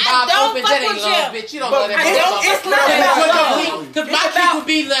 James, and Bob open, that ain't love, bitch. You don't love that. It's not. Because my kink would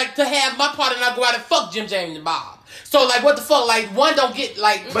be like to have my partner not go out and fuck Jim, James, and Bob. So like what the fuck? Like one don't get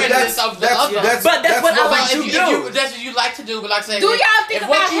like prejudice of the other. But that's what I like to do. That's what you like to do. But like I said, do y'all think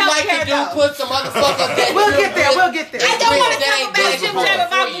about what you like to do? Put some motherfucker that we'll get there. I don't want to talk about Jim James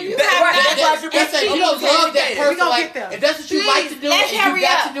about you. You don't love that person. Like if that's what you like to do, and you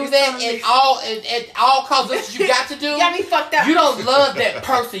got to do that at all costs. That's what you got to do. Got me fucked up. You don't love that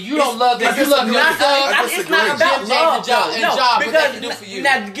person. You don't love that. You love yourself. It's not about love. No, because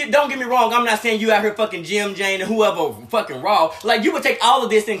now don't get me wrong. I'm not saying you out here fucking Jim, Jane, and whoever. Fucking raw. Like you would take all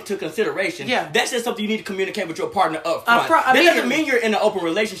of this into consideration. Yeah. That's just something you need to communicate with your partner up front. That doesn't mean you're in an open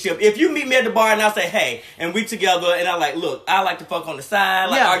relationship. If you meet me at the bar and I say, hey, and we together and I like, look, I like to fuck on the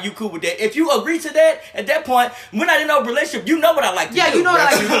side. Like, are you cool with that? If you agree to that, at that point, we're not in no relationship. You know what I like to do. Yeah, you know what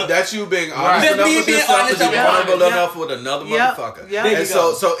I like to do. That's you being honest Right. enough with Being yourself honest and being about it. vulnerable Yeah. enough with another Yeah. motherfucker. Yeah. There And you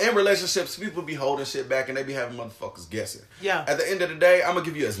go. so in relationships, people be holding shit back and they be having motherfuckers guessing. Yeah. At the end of the day, I'm gonna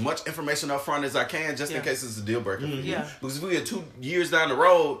give you as much information up front as I can, just in Yeah. case it's a deal breaker for you. Yeah. Because if we get 2 years down the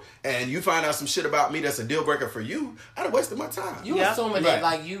road and you find out some shit about me that's a deal breaker for you, I'd have wasted my time. You Yeah. assuming Right. that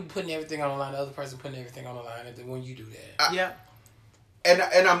like you putting everything on the line, the other person putting everything on the line, and then when you do that, Yeah. And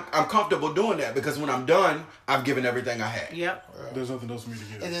I'm comfortable doing that because when I'm done, I've given everything I had. Yep. There's nothing else for me to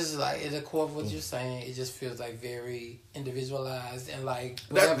give. it is like at the core of what you're saying, it just feels like very individualized and like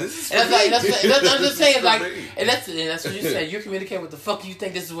That- whatever. this is And for that's me. like I'm just saying This is like, for me. and that's what you're saying. You're communicating what the fuck you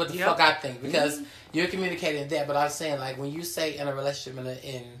think. This is what the Yep. fuck I think because you're communicating that. But I'm saying like when you say in a relationship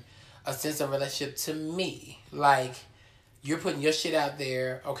in a sense of relationship to me, like. You're putting your shit out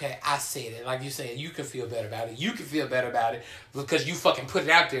there. Okay, I said it. Like you said, you can feel better about it. You can feel better about it because you fucking put it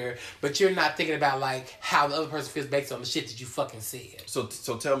out there. But you're not thinking about like how the other person feels based on the shit that you fucking said. So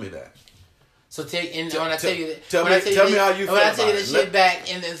tell me that. So when I tell you that, tell when me- I tell you tell me that- how you when I feel tell you about that it. shit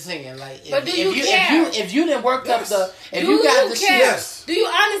back and then singing like, But do you care? if you didn't work up Yes. the, if Do you got the care? shit, Yes. Do you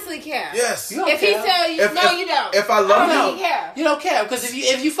honestly care? Yes. You don't If he care. tell you, no, you don't. If I I love don't you, really care. You don't care because if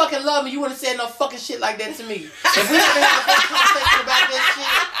you fucking love me, you wouldn't say no fucking shit like that to me. If we haven't had a fucking conversation about that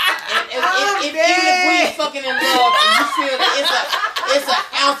shit, even if we ain't fucking in love and you feel that it's an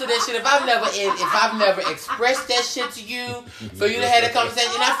ounce of that shit. If I've never expressed that shit to you, for you to have that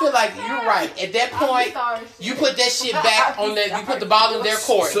conversation, and I feel like you're right. At that point, you put that shit back on that. You put the ball in their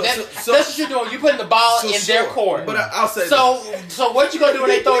court. So- That's what you're doing. You're putting the ball So in their sure. court. But I'll say So what you gonna do when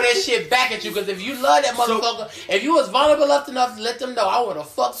they throw that shit back at you? Because if you love that motherfucker, if you was vulnerable enough to let them know, I want to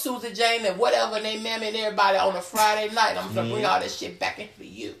fuck Susie Jane and whatever, and they mammy and everybody on a Friday night, I'm gonna bring all that shit back in for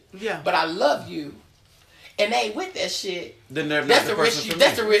you. Yeah. But I love you, and they ain't with that shit. then they're not That's the the person risk. for me.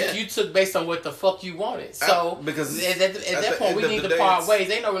 That's the risk you took based on what the fuck you wanted. So because at at that the point, we end of need the to day, part it's- ways.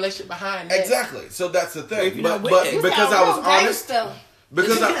 Ain't no relationship behind that. Exactly. So that's the If thing. you're But, not with but it. because I was honest,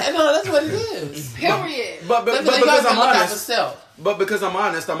 because I No, that's what it is. Period. but That's because because I'm look out for honest, self. but because I'm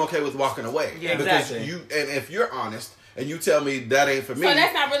honest, I'm okay with walking away. Yeah, because exactly. if you're honest and you tell me that ain't for me, So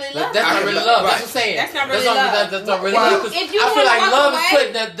that's not really love. That's I not can really love- love. right. That's what I'm saying. That's not really love. love. That's not really Well, love. 'Cause if you I feel wanna like walk love away, is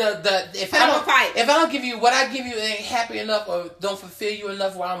putting the if put I up a don't fight. if I don't give you what I give you ain't happy enough or don't fulfill you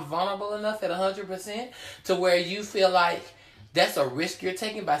enough where I'm vulnerable enough at 100% to where you feel like that's a risk you're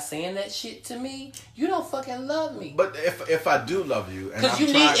taking by saying that shit to me. You don't fucking love me. but if I do love you, and Because I'm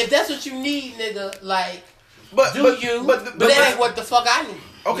you trying, need if that's what you need, nigga. Like but but that ain't what the fuck I need.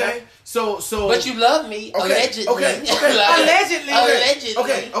 okay. So But you love me, Okay, allegedly. okay, okay. Allegedly. Allegedly.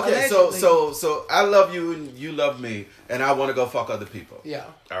 Okay. Allegedly. So I love you and you love me, and I want to go fuck other people. Yeah.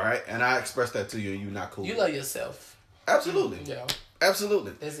 All right, and I express that to you, and you're not cool. You with love it. yourself. Absolutely. Yeah.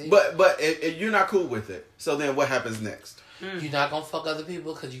 Absolutely. That's it. But you're not cool with it. So then what happens next? You're not gonna fuck other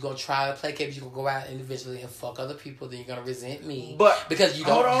people because you're gonna try to placate. You're gonna go out individually and fuck other people. Then you're gonna resent me. But- because you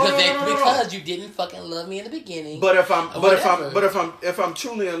don't Hold on, because you didn't fucking love me in the beginning. But if Whatever. if I'm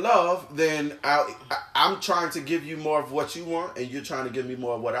truly in love, then I'm trying to give you more of what you want, and you're trying to give me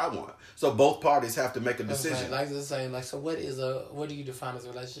more of what I want. So both parties have to make a decision. Like the same. Like so, what do you define as a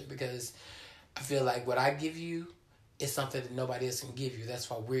relationship? Because I feel like what I give you is something that nobody else can give you. That's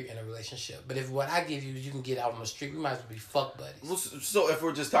why we're in a relationship. But if what I give you, you can get out on the street. We might as well be fuck buddies. Well, so if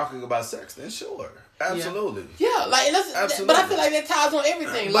we're just talking about sex, then sure, absolutely. Yeah, like and that's, Absolutely. but I feel like that ties on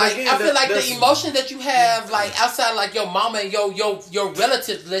everything. But Like again, I feel like that's- the emotion that you have, like outside, like your mama and your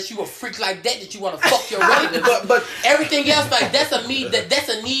relatives, unless you a freak like that you want to fuck your relatives. But Everything else, like that's a need. That's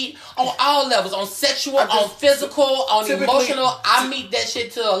a need on all levels, on sexual, on physical, on typically- emotional. I meet that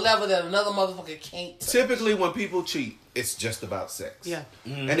shit to a level that another motherfucker can't. Touch. typically when people cheat, it's just about sex. Yeah.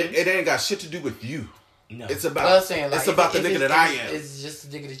 And it ain't got shit to do with you. No. It's But I'm about saying, like, it's about the if nigga it's- that I if am. It's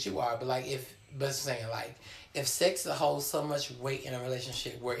just the nigga that you are. But like but I'm saying like. If sex holds so much weight in a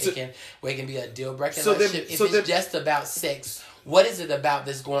relationship where it can be a deal breaker in So a then- relationship, so if it's just about sex, what is it about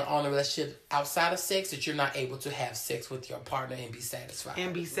that's going on in a relationship outside of sex that you're not able to have sex with your partner and be satisfied?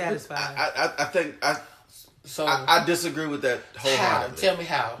 And be satisfied. I think So I disagree with that how? wholeheartedly. Tell me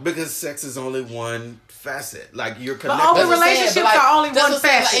how. Because sex is only one facet. Like you're But connected. open That's what I'm saying, relationships but, like, are only that's one what I'm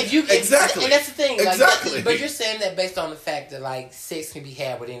saying, like, facet. if you Exactly. and that's the thing. Like, Exactly. but you're saying that based on the fact that like sex can be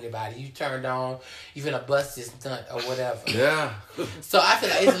had with anybody. You turned on, you finna bust this nut or whatever. Yeah. So I feel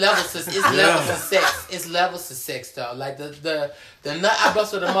like it's levels of sex. It's levels to sex though. Like the nut I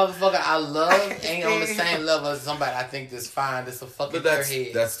bust with a motherfucker I love ain't on the same level as somebody I think that's fine. That's a fucking But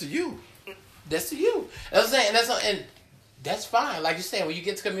airhead. that's to you. That's to you. That's what I'm saying. And that's fine. Like you said, when you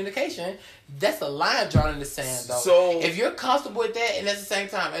get to communication, that's a line drawn in the sand, though. So if you're comfortable with that, and at the same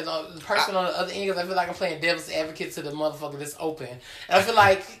time, as a person on the other end, because I feel like I'm playing devil's advocate to the motherfucker that's open. And I feel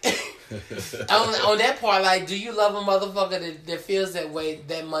like on that part, like, do you love a motherfucker that feels that way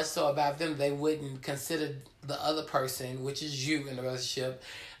that much so about them they wouldn't consider the other person, which is you in the relationship,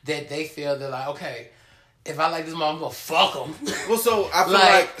 that they feel they're like, okay, if I like this mom, I'm gonna fuck him. Well, so I feel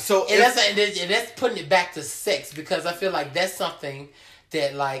like so, and that's putting it back to sex, because I feel like that's something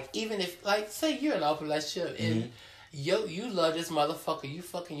that, like, even if, like, say you're in an open relationship and you love this motherfucker, you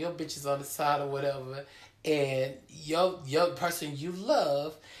fucking your bitches on the side or whatever, and your person you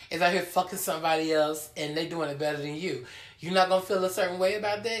love is out here fucking somebody else and they doing it better than you. You're not gonna feel a certain way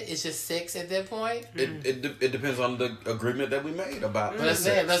about that. It's just sex at that point. It depends on the agreement that we made about. Let's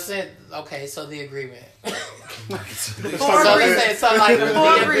say okay. So the agreement. Let's the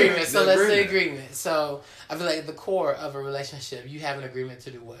agreement. So I feel like at the core of a relationship, you have an agreement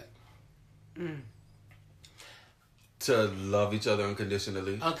to do what? To love each other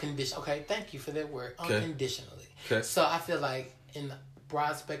unconditionally. Okay, thank you for that word. Okay. Unconditionally. Okay. So I feel like in the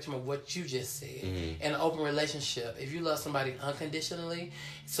broad spectrum of what you just said, in an open relationship, if you love somebody unconditionally,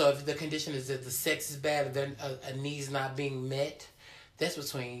 so if the condition is that the sex is bad, or then a need's not being met, that's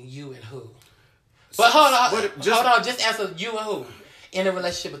between you and who. But hold on, just answer you and who. In a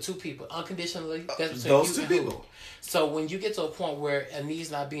relationship of two people, unconditionally, that's between those you two and people. who. So when you get to a point where a need's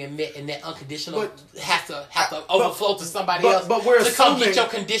not being met and that unconditional has to overflow to somebody else but we're to come assuming, get your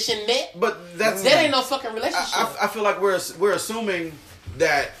condition met, but that ain't no fucking relationship. I feel like we're assuming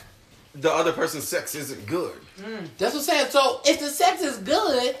that the other person's sex isn't good. That's what I'm saying. So if the sex is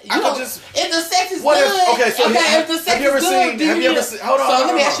good, if the sex is what good, if the sex is good, hold on.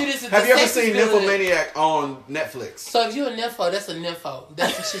 Let me ask you this: have you ever seen Nymphomaniac on Netflix? So if you're a nympho, that's a nympho.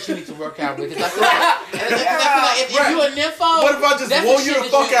 That's the shit you need to work out with. Because I feel like if you're a nympho, what if I just want you to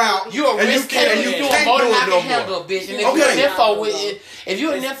fuck out? You're a risk taker. You doing more than I can handle, bitch. And if you're a nympho, if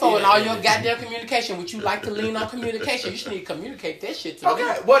you're a nympho and all your goddamn communication, which you like to lean on communication, you should need to communicate that shit to me.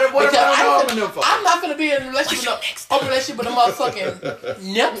 Okay. What if I'm a nympho? I'm not gonna be in a relationship with a motherfucking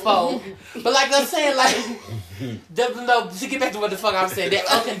nympho. But like I'm saying, like, to get back to what the fuck I was saying, that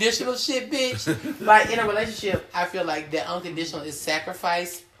unconditional shit, bitch. Like, in a relationship, I feel like that unconditional is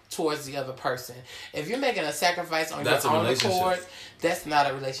sacrifice towards the other person. If you're making a sacrifice on your own accord, that's not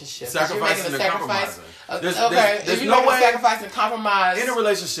a relationship. Sacrificing and compromising. There's no way. Sacrifice and compromise in a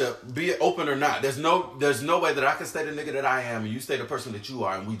relationship, be it open or not. There's no way that I can stay the nigga that I am and you stay the person that you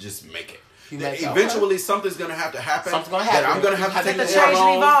are, and we just make it. Eventually, something's gonna have to happen. Something's gonna happen. That I'm gonna have to take the change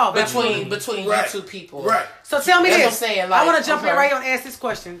and evolve between you two people. Right. So tell me this. What I'm saying, like, I want to jump in right here and ask this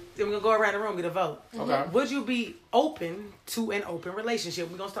question. Then we're gonna go around the room, get a vote. Okay. Would you be open to an open relationship?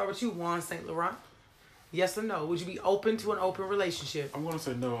 We're gonna start with you, Juan St. Laurent. Yes or no? Would you be open to an open relationship? I'm gonna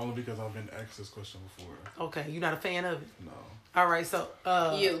say no, only because I've been asked this question before. Okay, you're not a fan of it. No. All right, so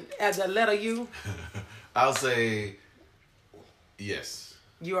you as a letter U. I'll say yes.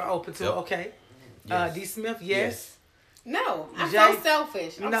 You are open to it. Okay. Yes. D. Smith, yes. No, I'm Jay, so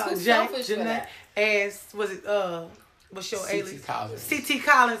selfish. I'm too selfish for that. As was it? What's your alias? Collins. C.T.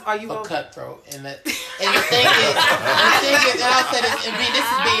 Collins. Are you a cutthroat? And the thing is, and I said this, and this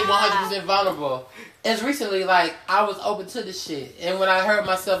is being 100% vulnerable. As recently, like, I was open to the shit, and when I heard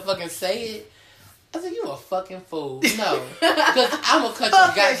myself fucking say it, I said, "You a fucking fool." No, because I'm gonna cut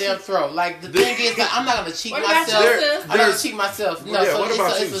your goddamn throat. Like, the thing is, like, I'm not gonna cheat myself. I'm not gonna cheat myself. No, so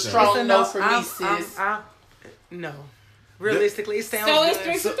it's a strong no for me, sis. No. Realistically, it sounds so good. it's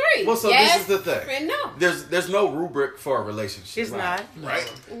 3 for 3. Well, so yes, this is the thing. and no. There's no rubric for a relationship. It's not. Right?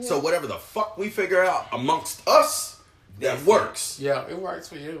 Mm-hmm. So whatever the fuck we figure out amongst us, that works. Yeah, it works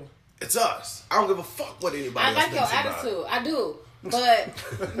for you. It's us. I don't give a fuck what anybody else thinks about it. I like your attitude. I do. But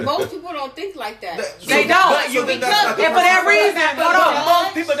most people don't think like that. They don't. But you And for that reason, hold on.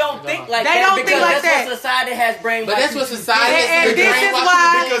 Most people don't think like They that don't think like that's that. what society has brainwashed. But that's what society has And this is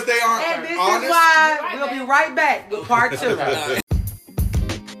why. Because they aren't And this honest. is why we'll be right back with part 2.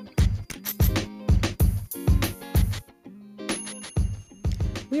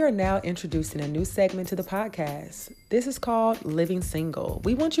 We are now introducing a new segment to the podcast. This is called Living Single.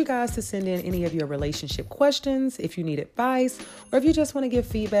 We want you guys to send in any of your relationship questions, if you need advice, or if you just want to give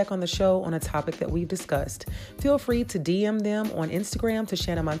feedback on the show on a topic that we've discussed. Feel free to DM them on Instagram to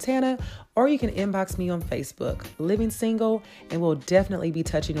Shanna Montana, or you can inbox me on Facebook, Living Single, and we'll definitely be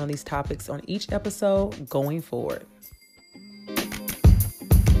touching on these topics on each episode going forward.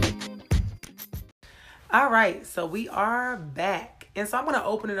 All right, so we are back. And so I'm going to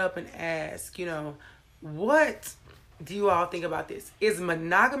open it up and ask, what do you all think about this? Is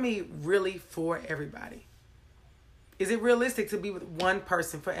monogamy really for everybody? Is it realistic to be with one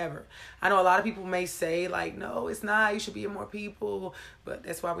person forever? I know a lot of people may say, like, no, it's not. You should be with more people. But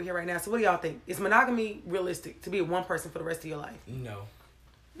that's why we're here right now. So what do y'all think? Is monogamy realistic to be with one person for the rest of your life? No.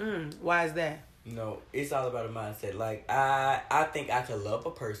 Why is that? No, it's all about a mindset. Like, I think I could love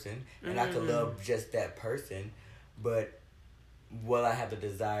a person, and I could love just that person, but will I have the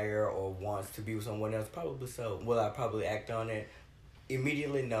desire or wants to be with someone else? Probably so. Will I probably act on it?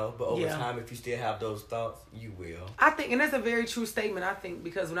 Immediately, no. But over time, if you still have those thoughts, you will. I think, and that's a very true statement, I think,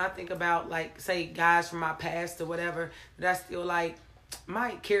 because when I think about, like, say, guys from my past or whatever, that I still, like,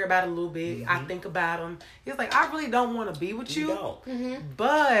 might care about a little bit. I think about them. It's like, I really don't want to be with you. Don't.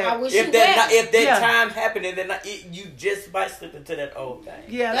 But I wish if you that time happened, and then you just might slip into that old thing.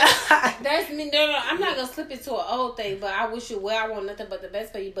 Yeah. That's me. No, I'm not going to slip into an old thing, but I wish you well. I want nothing but the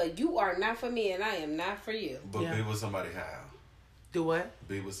best for you, but you are not for me, and I am not for you. But be with somebody how? Do what?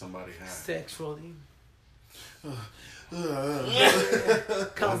 Be with somebody how? Sexually. Comes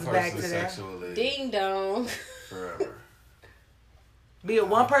Comes back to that. Sexually. Ding dong. Forever. Be with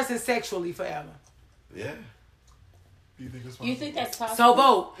one person sexually forever. Do Yeah. you think it's possible? You think that's possible? So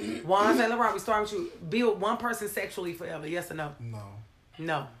vote. Juan St. Laurent, we start with you. Be with one person sexually forever. Yes or no? No.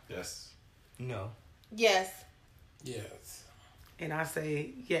 No. Yes. No. Yes. Yes. And I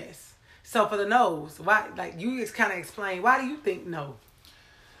say yes. So for the no's, why? Like, you just kind of explain. Why do you think no?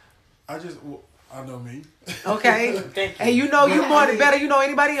 I know me. Okay. Thank you. And you know you more than better. You know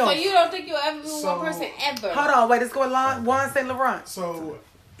anybody else. So you don't think you'll ever be with So- one person ever? Hold on. Wait. Let's go with Juan St. Laurent. So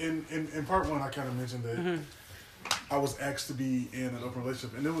in part one, I kind of mentioned that I was asked to be in an open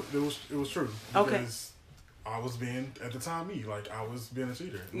relationship, and it was true. Okay. Because I was being, at the time, I was being a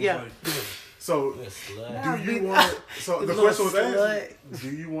cheater. It was Yeah. like, so You're a slut. Nah. do you want? So the Little question was slut. asked: do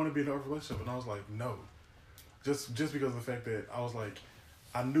you want to be in an open relationship? And I was like, no. Just because of the fact that I was like,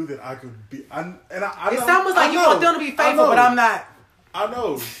 I knew that I could be. I It's almost like you want them to be faithful, but I'm not. I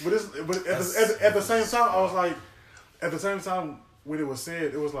know, but at the same time, I was like, at the same time when it was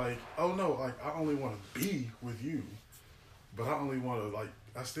said, it was like, oh no, like I only want to be with you, but I only want to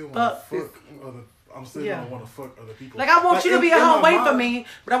I still want to fuck other. I'm still gonna want to fuck other people. Like, I want you to be at in home my waiting for mind- me,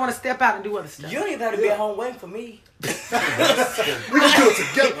 but I want to step out and do other stuff. You don't even have to be at home waiting for me. We can do it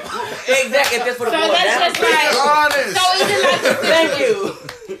together. Exactly. If that's what So it boils that's down just to. like. Honest. So is it like a Thank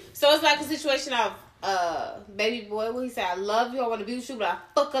you. So it's like a situation of baby boy when he said, I love you, I want to be with you, but I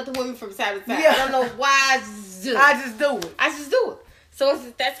fuck other women from side to side. Yeah. I don't know why I just do it. I just do it. I just do it. So is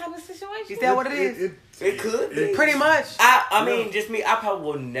it that type of situation? Is that what it is? It could be. Pretty much. I mean, just me. I probably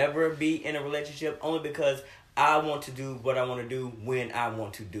will never be in a relationship only because I want to do what I want to do when I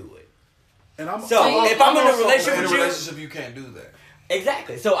want to do it. And I'm So if I'm in a relationship In a with you, relationship, you can't do that.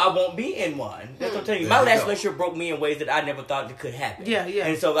 exactly. So I won't be in one. That's what I'm telling you. There My you last go. relationship broke me in ways that I never thought that could happen. Yeah, yeah.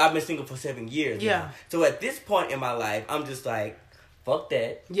 And so I've been single for 7 years. Yeah. now. So at this point in my life, I'm just like, fuck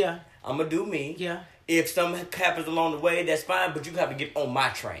that. Yeah. I'm gonna do me. Yeah. If something happens along the way, that's fine, but you have to get on my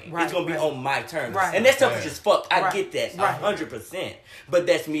train. Right, It's going to be right. on my terms. Right. And that's selfish as fuck. I Right. get that Right. 100%. But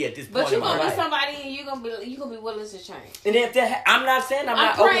that's me at this point But you in my gonna be life. somebody and you gonna be willing to change. And if that, I'm not saying I'm I'm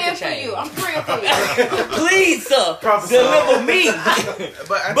not open praying to for change. you. I'm praying for you. Please, sir, Prophesy. deliver me.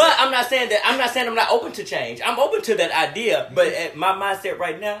 But But I'm not saying that. I'm not saying I'm not open to change. I'm open to that idea. But at my mindset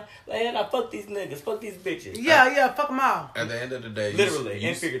right now, man, I fuck these niggas, fuck these bitches. Yeah. Fuck them all. at the end of the day, Literally you,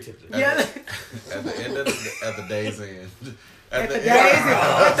 and figuratively. Yeah. At the end of the day's end. At the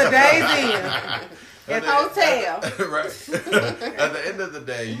days end. At the hotel. Right. At the end of the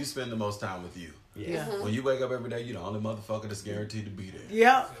day, you spend the most time with you. Yeah. When you wake up every day, you're the only motherfucker that's guaranteed to be there.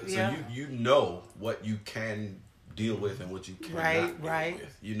 Yeah. So Yeah. you know what you can deal with and what you cannot Right. deal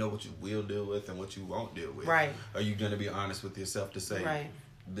with. You know what you will deal with and what you won't deal with. Right. Are you going to be honest with yourself to say, Right.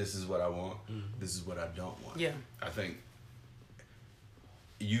 this is what I want, this is what I don't want? Yeah. I think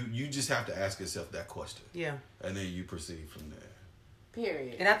you just have to ask yourself that question. Yeah. And then you proceed from there.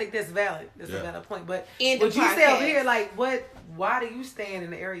 Period. And I think that's valid. That's a Yeah. valid point. But End what the you say over podcast. here, like, why do you stand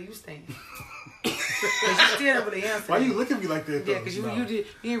in the area you stand? Because you still didn't really answer. Why you look at me like that? Yeah, though? because No. you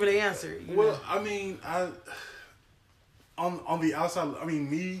didn't really answer. You Well, know? I mean, on the outside, I mean,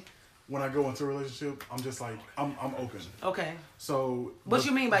 me, when I go into a relationship, I'm just like, I'm open. Okay. So What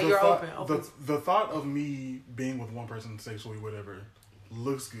you mean by you're thought, open? The thought of me being with one person sexually, whatever,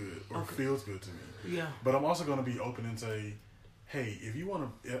 looks good or feels good to me. Yeah. But I'm also going to be open and say, hey, if you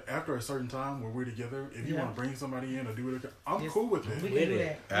want to, after a certain time where we're together, if you Yeah. want to bring somebody in or do it, I'm Yes. cool with it. We can do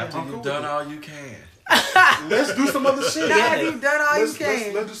that. After I'm you've cool done with it. all you can. Let's do some other shit. Now you've done all you Let's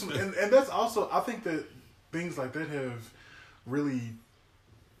can. do some, and that's also, I think that things like that have really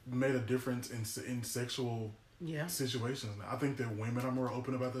made a difference in sexual situations. I think that women are more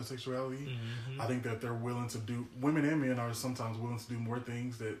open about their sexuality. I think that they're willing to do. Women and men are sometimes willing to do more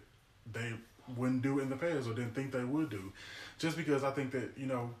things that they wouldn't do in the past or didn't think they would do, just because I think that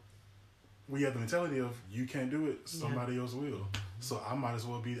we have the mentality of you can't do it, somebody else will. So I might as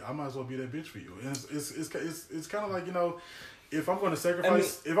well be that bitch for you. And it's kind of like if I'm going to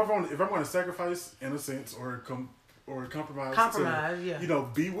sacrifice, if I'm going to sacrifice in a sense or compromise to,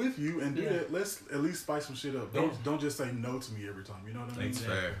 be with you and do that. Let's at least spice some shit up. Don't just say no to me every time. You know what I mean? That's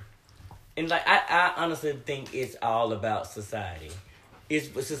fair. And like I honestly think it's all about society. It's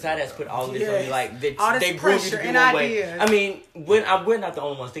society has put all this on you, like all this they pressure bring you and one way. ideas. I mean, we're not the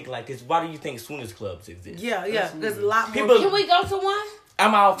only ones thinking like this. Why do you think swingers clubs exist? Yeah. There's a lot more People- Can we go to one?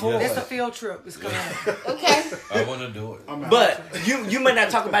 I'm all for That's it. a field trip. It's coming up. Okay. I want to do it. But you may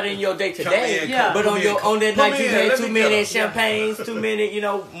not talk about it in your day to day. Yeah. But on that night you had too many champagne. champagnes, too many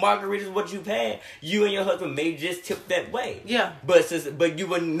margaritas. What you've had, you and your husband may just tip that way. Yeah. But you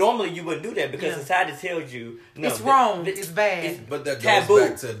wouldn't do that because society tells you no, It's wrong. It's bad. But that taboo. goes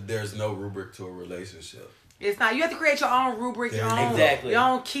back to there's no rubric to a relationship. It's not. You have to create your own rubric, your own Exactly. your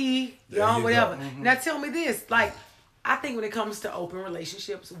own key, your There own you whatever. go. Now tell me this, like, I think when it comes to open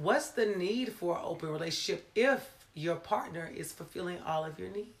relationships, what's the need for an open relationship if your partner is fulfilling all of your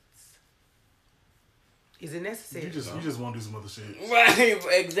needs? Is it necessary? You just want to do some other shit. Right,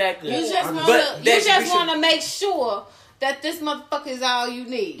 exactly. You just want to make sure that this motherfucker is all you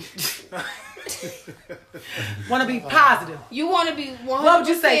need. Want to be positive. You want to be 100% What would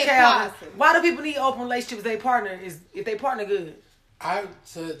you say, Calvin? positive. Why do people need open relationships if they partner good? I don't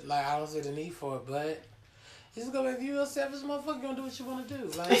see the need for it, but it's gonna be you yourself as a motherfucker. You gonna do what you want to do.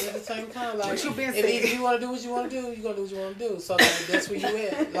 Like at the same time, like What you been if saying? you want to do what you want to do, you gonna do what you want to do. So like, that's where you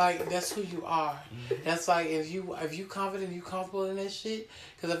at. Like that's who you are. That's like if you confident, you comfortable in that shit.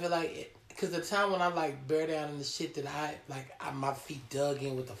 Because I feel like. Because the time when I like bear down in the shit that my feet dug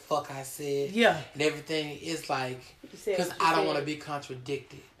in what the fuck I said, and everything, it's like because I don't want to be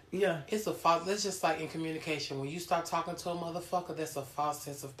contradicted. Yeah, it's a false. That's just like in communication. When you start talking to a motherfucker, that's a false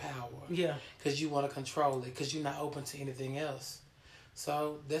sense of power. Yeah, because you want to control it. Because you're not open to anything else.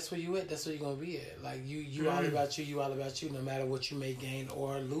 So that's where you at. That's where you're gonna be at. Like you all about you. You all about you. No matter what you may gain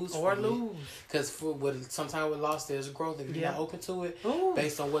or lose. Because sometimes with loss there's growth. If you're not open to it,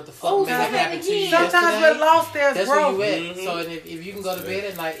 based on what the fuck may have happened to you sometimes with loss there's that's growth. Where you at. So if you can go to bed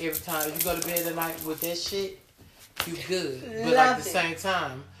at night every time, if you go to bed at night with that shit, you good. But at the same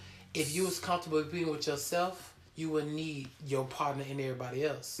time, if you was comfortable being with yourself, you would need your partner and everybody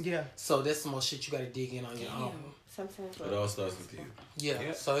else. Yeah. So that's the most shit you got to dig in on your own. Sometimes it all starts with you.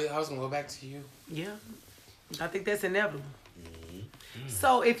 Yeah. So I was gonna go back to you. Yeah. I think that's inevitable.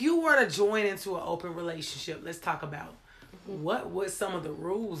 So if you were to join into an open relationship, let's talk about what would some of the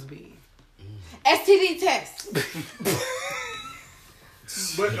rules be? STD test.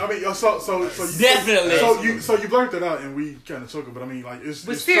 But I mean, so you, definitely. So you blurted that out, and we kind of took it. But I mean, like it's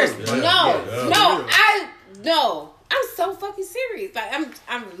seriously. True. No, I'm so fucking serious. Like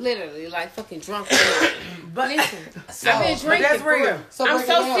I'm literally like fucking drunk. But listen, I've been drinking. That's real. So I'm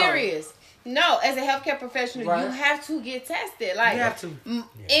so serious. No, as a healthcare professional, you have to get tested. Like, you have to. And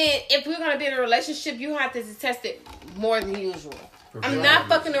if we're gonna be in a relationship, you have to test it more than usual. I'm not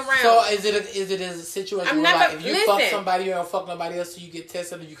fucking around. So is it a situation where like if you fuck somebody you don't fuck nobody else, so you get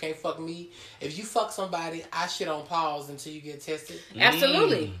tested, or you can't fuck me? If you fuck somebody, I shit on pause until you get tested.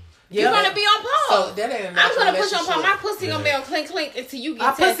 Absolutely. You're gonna be on pause. So that ain't I'm gonna push on pause. My pussy gonna be on clink clink until you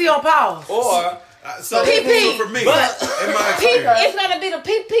get tested. My pussy on pause. Or so PP. For me, but in my experience, it's gonna be the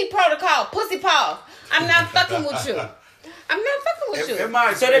PP protocol. Pussy pause. I'm not fucking with you. I'm not fucking with you.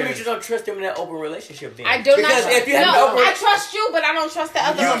 So that means you don't trust them in that open relationship then. I do because not. If you have I trust you, but I don't trust the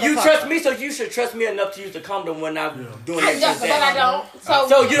other. You trust me, so you should trust me enough to use the condom when I'm doing that. But I don't.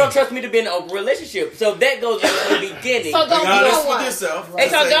 So you don't trust me to be in an open relationship. So that goes back to the beginning. So don't be in one. Yourself. And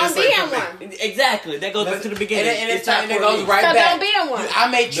so don't be in one. Exactly. That goes back to the beginning. And it goes right back. So don't be in one.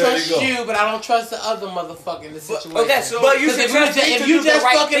 I may trust you, but I don't trust the other motherfucker in the situation. Okay, but you should trust me if you just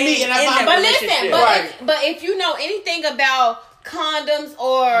fucking me and I'm but listen, but if you know anything about condoms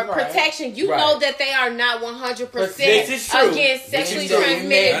or protection, you know that they are not 100% against sexually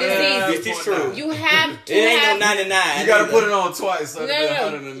transmitted diseases. This is true. You have to. It ain't no 99. You gotta put it on twice. So no.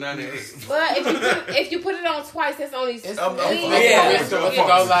 198. But if you put it on twice, that's only. Don't make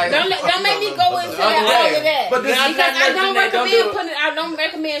me go into all of that. But because I don't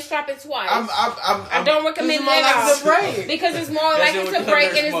recommend strapping twice. I don't recommend that because it's more likely to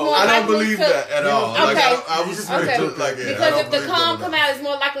break and it's more likely to. I don't believe that at all. Okay. I was just like it. Because if the cum come out, it's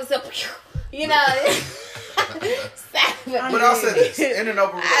more likely to, you know. But I'll say this: in an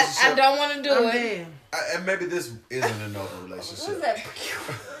open relationship, I don't want to do it. and maybe this isn't an open relationship.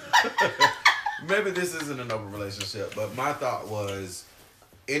 Maybe this isn't an open relationship, but my thought was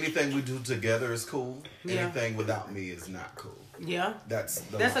anything we do together is cool. Yeah. Anything without me is not cool. Yeah. That's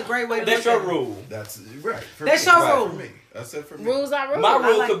a great way to That's look your at it. rule. That's right. That's your rule. For me. That's it for me. Rules are rules. My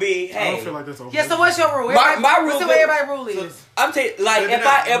rule like- could be, I don't hey. feel like that's open. Yeah, so what's your rule? My rule What's could- what everybody's rule is? I'm telling you, like, Maybe if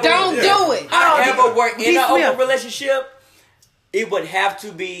not. I ever... Don't do it. I ever work in Keith an Smith. open relationship, it would have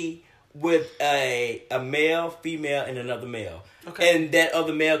to be with a male, female, and another male. Okay. And that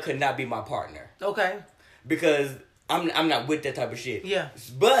other male could not be my partner. Okay. Because I'm not with that type of shit. Yeah.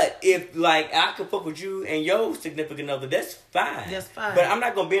 But if, like, I could fuck with you and your significant other, that's fine. That's fine. But I'm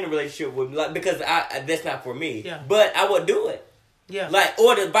not going to be in a relationship with, like, because that's not for me. Yeah. But I would do it. Yeah. Like,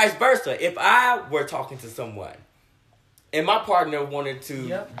 or the vice versa. If I were talking to someone and my partner wanted to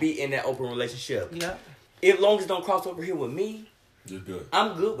Yep. be in that open relationship, Yeah. as long as it don't cross over here with me, You're good.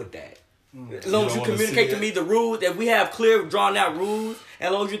 I'm good with that. As long as don't you wanna communicate see to me it? the rules, that we have clear, drawn out rules, and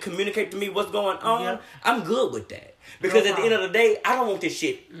as long as you communicate to me what's going on, Yeah. I'm good with that. Because No at the end of the day, I don't want this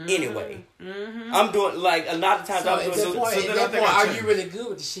shit anyway. Mm-hmm. I'm doing, like, a lot of times So I'm at doing that so point, then I think I are changed. you really good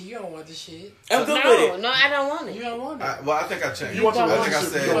with the shit? You don't want the shit. I'm good with it. No, I don't want it. You don't want it. I think I changed. You want your I think I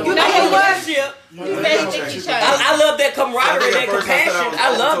relationship. said. You want You Not know in a what? relationship. You said you think you chose. I love that I camaraderie, think that at first I said compassion. was I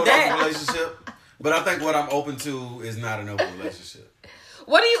open love to an that. open relationship, but I think what I'm open to is not an open relationship.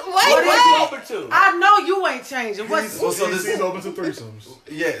 What do you What are you what? open to? I know you ain't changing. What's Well, so this He's is open to threesomes.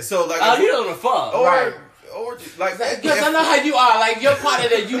 yeah. So like, Oh, you don't want to fuck. or like Because I know how you are. Like your partner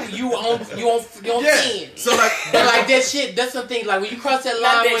that you on yeah. 10. So like, But like that shit, that's the thing. Like when you cross that Not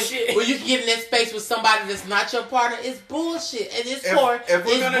line, that when, shit. when you can get in that space with somebody that's not your partner, it's bullshit. And it's If- poor. if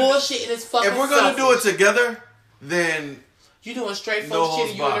we're It's gonna bullshit and it's fucking. if we're gonna do it selfish. together, then You doing straight no fuck shit holds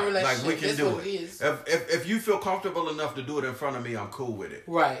and you in a barred. relationship. Like we can That's do what it. it is. If you feel comfortable enough to do it in front of me, I'm cool with it.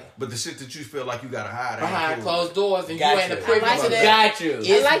 Right. But the shit that you feel like you gotta hide, I ain't Behind cool closed doors and Gotcha. you ain't a privy I like to that. that. Got you. It's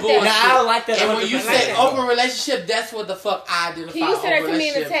I like that. bullshit. Now, I don't like that. And when you 100%. say open relationship, that's what the fuck I identify. Can you say that open to me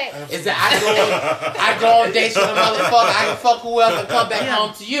in a relationship. text? Is that I go on dates with a motherfucker, I can fuck whoever and come back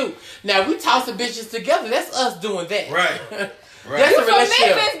home to you. Now we tossing bitches together. That's us doing that. Right. That's You a from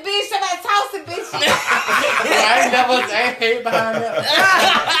relationship. Memphis, bitch, so I tossing bitch. I ain't hate behind that.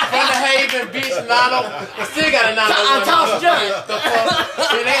 From the Haven, bitch, Nano. I still got a Nano. I toss junk. The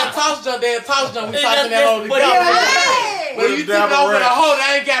fuck? It ain't a toss junk, they a toss junk. We tossing that whole But together. Hey! When you took it over the hoe,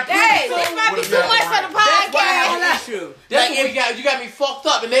 they ain't got Hey, pretty. this might be What too is much that? for the That's why I have podcast. an issue. That's Like, what we got. You got me fucked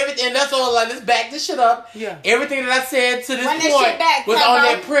up and everything. That's all. Like, let's back this shit up. Yeah. Everything that I said to this Run that point shit back, was Cabo. on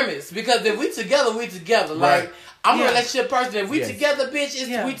that premise. Because if we together, we together. Right. Like I'm Yeah. a relationship person. If we Yes. together, bitch, it's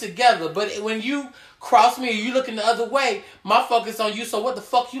Yeah. we together. But when you cross me or you looking the other way, my focus on you. So what the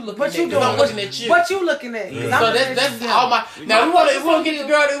fuck you looking what at? you 'Cause doing? I'm looking at you. What you looking at? 'Cause I'm So looking at that's you. all my. Now we want to focus get on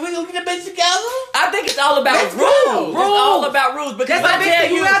the girl. We gonna get the bitch together. I think it's all about Let's rules. go. It's all about rules. Because That's if I the big tell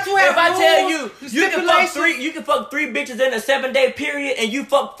thing. You you, have to have if I tell rules, you, you can fuck three bitches in a 7-day period, and you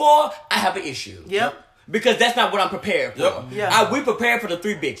fuck 4, I have an issue. Yep. Because that's not what I'm prepared for. Yep. Yeah. We prepared for the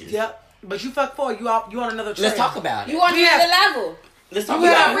 3 bitches. Yep. But you fuck 4. You on another train. Let's talk about it. You on We have- another level. Let's talk You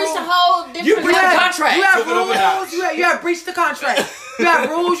about have it. reached a whole different You breached the level. contract. You have Took it over the house. rules. You have breached the contract. You have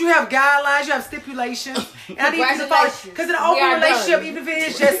rules. You have guidelines. You have stipulations. And I need you to follow. Congratulations. Because in an We open are relationship, done. even if it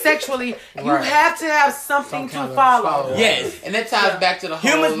is just sexually, you Right. have to have something Some kind to of follow. Yes. And that ties back to the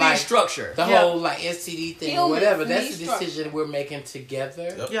whole Humans like, need structure. the Yeah. whole like STD thing or Humans whatever. That's need a structure. decision we're making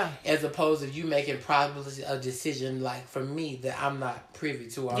together. Yep. Yeah. As opposed to you making probably a decision like for me that I'm not privy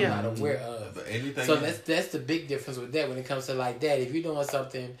to, I'm Yeah. not aware of. But anything. So that's the big difference with that when it comes to like that. If you're doing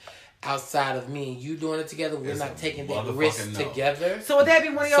something outside of me and you doing it together, we're It's not a taking that motherfucking risk no. together. So would that be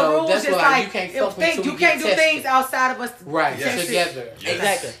one of your So rules? that's Just why like you can't if fuck me till you we can't get do things tested. outside of us. Right, Yes. together. Yes.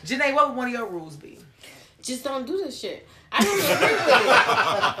 Exactly. Janae, what would one of your rules be? Just don't do this shit. I don't agree with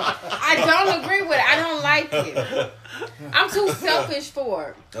it. I don't agree with it. I don't like it. I'm too selfish for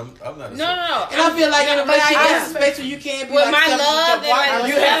it. I'm not. No. And I feel like in a But I relationship, am. there's a space where you can't be With like my selfish love with your and partner. my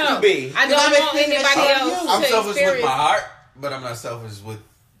You have to be. I Because I'm don't want experiencing anybody that else shit. I'm to selfish with experience. my heart, but I'm not selfish with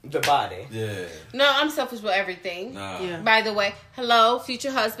The body. yeah. No, I'm selfish with everything. Nah. Yeah. By the way, hello,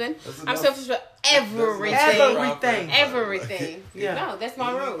 future husband. That's I'm enough. selfish with everything. Everything. Everything. Yeah. No, that's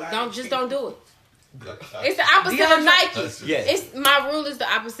my rule. Don't do it. It's the opposite of DeAndre- Nike. Yes. It's my rule is the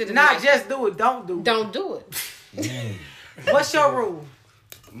opposite of Not Nike. just do it. Don't do it. Don't do it. What's your rule?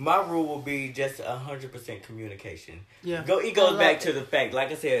 My rule will be just 100% communication. Yeah. It I goes love back it. to the fact,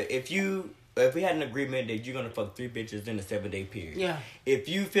 like I said, if we had an agreement that you're gonna fuck 3 bitches in a 7-day period. Yeah. If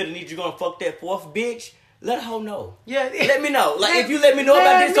you feel the need you're gonna fuck that 4th bitch, let a hoe know. Yeah. Let me know. Like if you let me know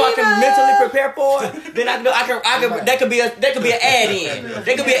about this, so I can mentally prepare for it. Then I can. That could be an add-in.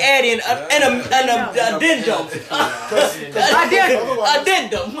 That could be an add-in and an addendum.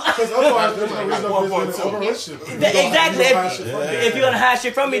 Addendum. Because otherwise, there's no reason for an open relationship. Exactly. If you're gonna hide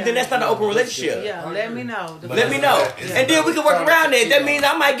shit from me, then that's not an open relationship. Yeah, let me know. Let me know, and then we can work around it. That means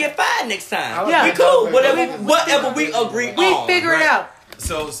I might get fired next time. Yeah, we cool. Whatever we agree on. We figure it out.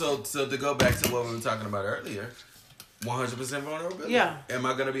 So to go back to what we were talking about earlier, 100% vulnerability. Yeah. Am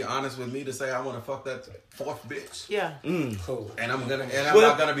I gonna be honest with me to say I want to fuck that fourth bitch? Yeah. Cool. And I'm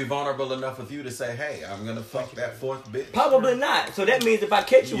not gonna be vulnerable enough with you to say, hey, I'm gonna fuck that fourth bitch. Probably not. So that means if I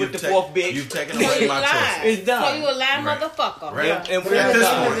catch you with the fourth bitch, you've taken away my choice. It's done. So you a lying motherfucker. Right. Yeah. And at this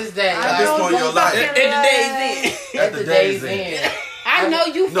point, you're lying. At the day's end. I know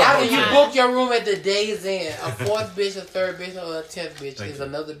you. After you book your room at the day's end, a fourth bitch, a third bitch, or a 10th bitch is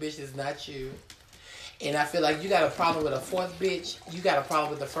another bitch that's not you. And I feel like you got a problem with a fourth bitch. You got a problem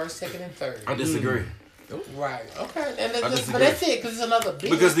with the first, second, and third. I disagree. Right. Okay. But that's it, because it's another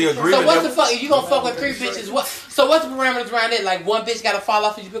bitch. Because the agreement. So what's the fuck? If you gonna fuck with 3 bitches, what? So what's the parameters around it? Like one bitch got to fall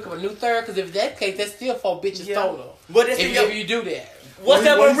off and you pick up a new third? Because if that's the case, that's still 4 bitches total. But if you do that. What's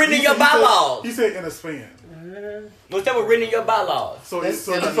that with written in your bylaws? He said in a span. What's that with written in your bylaws? So I it's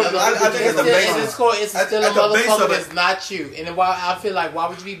think it's still a motherfucker that's not you. And why I feel like why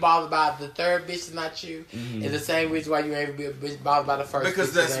would you be bothered by the third bitch is not you? Is the same reason why you ain't be bothered by the first.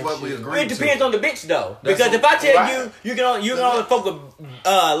 Because bitch that's what we agree. It depends on the bitch though. Because if I tell you can only fuck with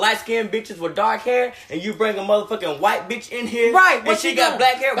light skinned bitches with dark hair, and you bring a motherfucking white bitch in here, right? And she got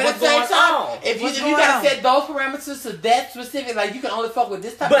black hair. But what's going on? If you gotta set those parameters to that specific, like you can only fuck with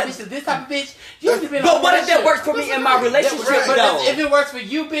this type of bitch, this type of bitch. But what if that works for me in my relationship though? If it works for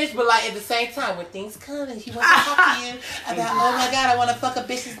you, bitch, but like at the same time, when things come and he wants to talk to you about, oh my god, I want to fuck a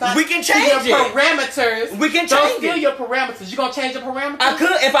bitch, it's not. We can change your parameters. We can change Don't steal your parameters. You gonna change your parameters? I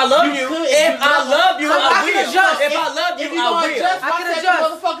could if I love you. If I love you, I will. If I love you, I will. I can adjust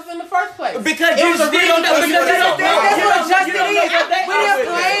motherfuckers in the first place. Because you still don't know. Because you don't know. That's what adjusting is.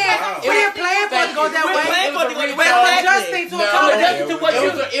 We didn't plan for it to go that way. We're adjusting to accommodate.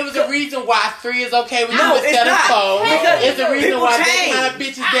 It was a reason why 3 is okay with you instead of 4. It's a reason why that kind of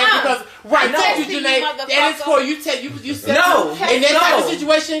bitch is there because thank you, Janae. That is for you. You set in that type of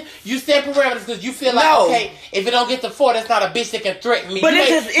situation. You set parameters because you feel like okay, if it don't get to 4, that's not a bitch that can threaten me. But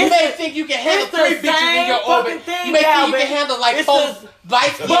you may think you can handle 3 bitches in your orbit. You may think you can handle like 4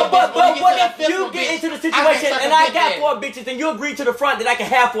 lights. But what if you get into the situation and I got 4 bitches and you agree to the front that I can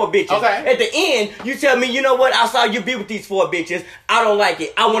have 4 bitches? Okay. At the end, you tell me, you know what? I saw you be with these 4 bitches. I don't like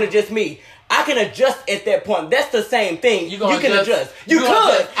it. I want it just me. I can adjust at that point. That's the same thing. You can adjust. You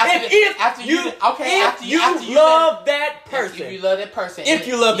could. If you love that person. If you love that person. If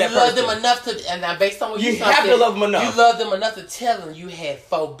you love that person. You love them enough to, and now based on what you have to love them enough. You love them enough to tell them you had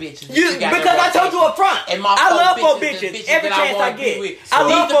 4 bitches. Because I told you up front. And I love 4 bitches. Every chance I get. I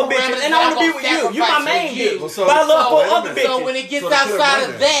love 4 bitches and I want to be with you. You my main bitch. But I love 4 other bitches. So when it gets outside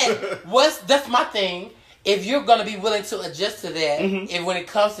of that, that's my thing. If you're gonna be willing to adjust to that, and when it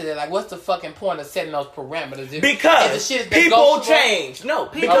comes to that, like, what's the fucking point of setting those parameters? Because people change. No,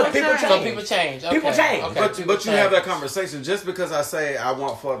 because people change. So people change. Okay. People change. Okay. But you have that conversation. Just because I say I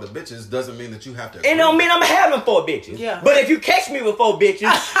want 4 other bitches doesn't mean that you have to. It don't mean I'm having 4 bitches. Yeah. But if you catch me with 4 bitches,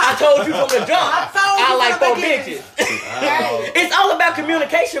 I told you from the jump. I like 4 bitches. It's all about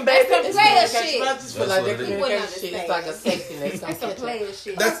communication, baby. That's some player shit. I just feel like that communication shit is like a safety net. That's some player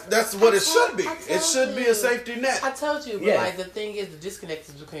shit. That's what it should be. It should be a safety net. I told you, but like the thing is, the disconnect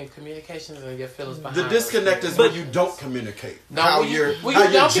is between communications and your feelings behind. The disconnect is when you don't communicate. No, when you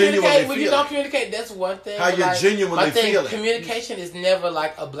don't communicate, that's one thing. How you're genuinely feeling. Communication is never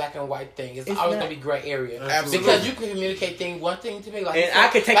like a black and white thing. It's always gonna be gray area. Absolutely. Because you can communicate one thing to me, like and I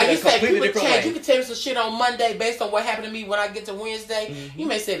can take it a completely different way. You can tell me some shit on Monday based on what happened to me when I get to Wednesday. You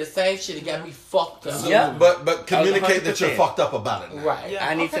may say the same shit that got me fucked up. Yeah, but communicate that you're fucked up about it. Right.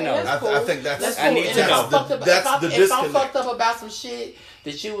 I need to know. I think that's. I need to know. If I'm fucked up about some shit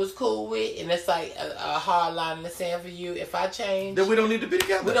that you was cool with, and it's like a hard line in the sand for you, if I change, then we don't need to be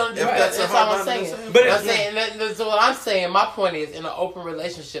together. We don't. That's all I'm saying. That's what I'm saying. My point is, in an open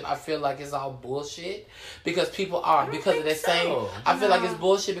relationship, I feel like it's all bullshit because people are because of the same. I feel like it's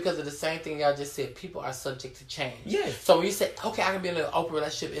bullshit because of the same thing y'all just said. People are subject to change. Yes. So when you say, okay, I can be in an open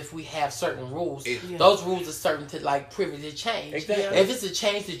relationship if we have certain rules. Those rules are certain to like privy to change. Exactly. If it's a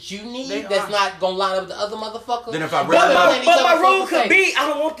change that you need, that's not gonna line up with the other motherfucker. Then if I but my rule could be, I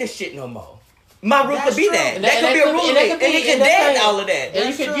don't want this shit no more. My rule could be that. That could be a rule, and it can dead all of that.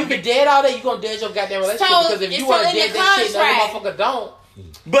 And you can dead all that. You gonna dead your goddamn relationship because if you want to dead that shit, and the motherfucker don't.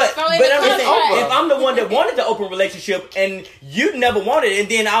 But So if I'm the one that wanted the open relationship and you never wanted it, and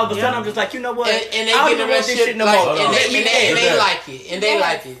then all of a sudden I'm just like, you know what? And they I get don't the want this shit no like, more. and they like it. And they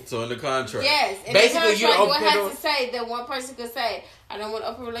like it. So in the contract. Yes. And basically, you would have to say that one person could say, I don't want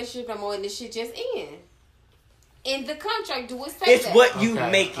an open relationship no more, and this shit just end. In the contract, do it say it's that? what you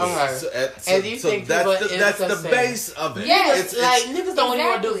make it. Okay. So That's the base of it. Yes, it's like niggas don't even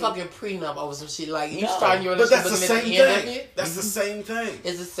want to do a fucking prenup over some shit. Like you starting your But relationship, that's the but same then at the end of thing. it, That's the same thing.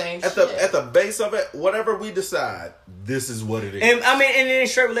 it's the same At shit. the base of it, whatever we decide, this is what it is. And I mean, and in a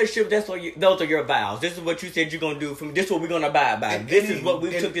straight relationship, those are your vows. This is what you said you're gonna do. This is what we're gonna abide by. This is what we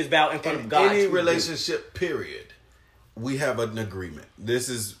took this vow in front of God. Any relationship, period, we have an agreement. This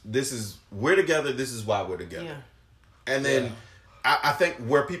is we're together. This is why we're together. Yeah. And then I think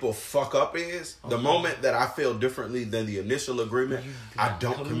where people fuck up is the moment that I feel differently than the initial agreement, I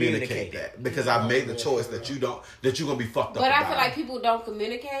don't communicate that because I made the choice that you're gonna be fucked up. But I feel like people don't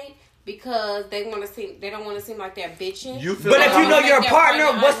communicate because they don't want to seem like they're bitching. But if you know your partner,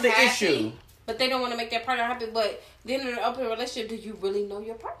 what's the issue? But they don't want to make their partner happy. But then in an open relationship, do you really know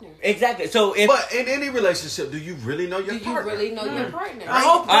your partner? Exactly. So, but in any relationship, do you really know your partner? Do you really know your partner? I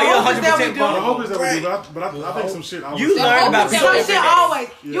hope Are you that we 100% do. I hope it's that we do, but I think some shit. You learn about people Some every shit day. always.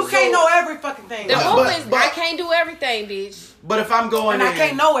 You can't know every fucking thing. The hope is but- I can't do everything, bitch. But if I'm going And in, I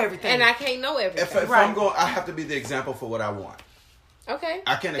can't know everything. And I can't know everything. if I'm going, I have to be the example for what I want. Okay.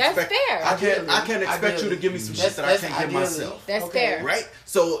 I can't That's expect. fair. I can't expect you to give me some shit that I can't give myself. That's fair. Right?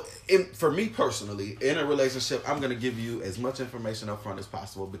 So, for me personally, in a relationship, I'm going to give you as much information up front as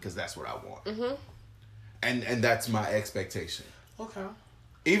possible because that's what I want. Mm-hmm. And that's my expectation. Okay.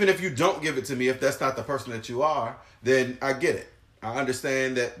 Even if you don't give it to me, if that's not the person that you are, then I get it. I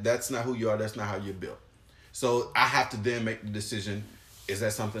understand that that's not who you are. That's not how you're built. So, I have to then make the decision, is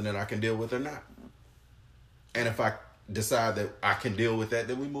that something that I can deal with or not? And if I decide that I can deal with that,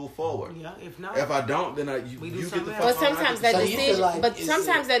 then we move forward. Yeah, if not, if I don't, then you get the fuck But on. sometimes that So you decision, feel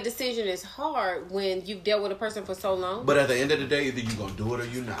like that decision is hard when you've dealt with a person for so long. But at the end of the day, either you're gonna do it or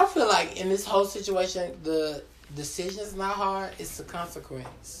you're I not. feel like in this whole situation, the decision is not hard; it's the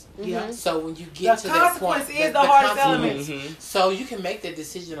consequence. yeah. So when you get The to that point, consequence is the hardest consequence. element. So you can make that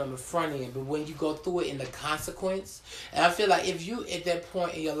decision on the front end, but when you go through it in the consequence, and I feel like if you at that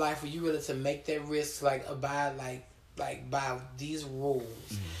point in your life where you ready to make that risk, like abide, like by these rules,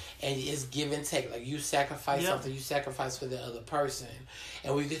 and it's give and take. Like you sacrifice something, you sacrifice for the other person,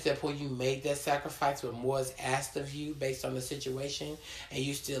 and when you get to that point, you made that sacrifice, but more is asked of you based on the situation, and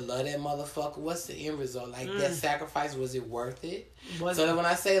you still love that motherfucker. What's the end result? Like that sacrifice, was it worth it? So that when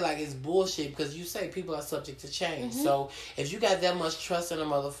I say like it's bullshit, because you say people are subject to change. So if you got that much trust in a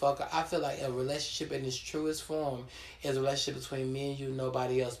motherfucker, I feel like a relationship in its truest form is a relationship between me and you,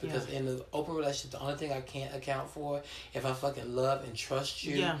 nobody else. Because in the open relationship, the only thing I can't account for, if I fucking love and trust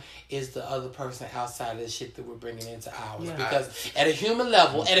you, is the other person outside of the shit that we're bringing into ours. Yeah. Because at a human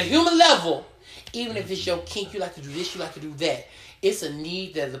level, even if it's your kink, you like to do this, you like to do that. It's a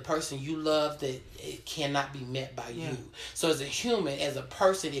need that the person you love that it cannot be met by you. So as a human, as a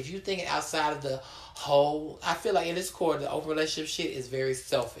person, if you think outside of the whole, I feel like in this core, the open relationship shit is very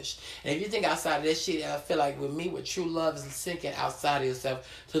selfish. And if you think outside of that shit, I feel like with me, with true love is sinking outside of yourself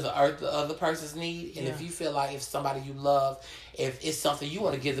to the other person's need. And if you feel like if somebody you love, if it's something you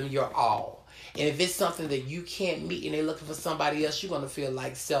want to give them your all. And if it's something that you can't meet and they're looking for somebody else, you're going to feel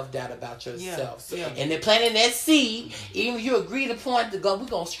like self-doubt about yourself. And they're planting that seed. Even if you agree to point to go, we're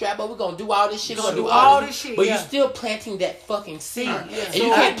going to strap up, we're going to do all this shit. We're going to do all this shit. But you're still planting that fucking seed. And you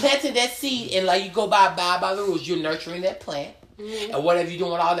can't plant that seed and like you go by the rules. You're nurturing that plant. And whatever you're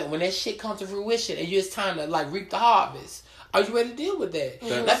doing, all that. When that shit comes to fruition and it's time to like reap the harvest, are you ready to deal with that?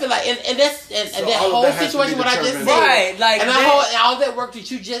 And I feel like, and that whole situation, what I just said, right? Like, and all that work that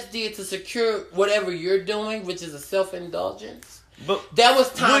you just did to secure whatever you're doing, which is a self-indulgence. But that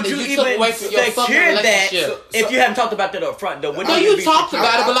was time that you took away from your fucking relationship. If you haven't talked about that up front, though, no, you talked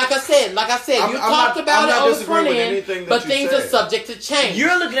about it. But like I said, you talked about it on the front end. But things are subject to change.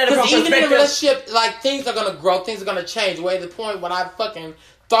 You're looking at it from perspective. Even in a relationship, like things are gonna grow, things are gonna change. Where the point when I fucking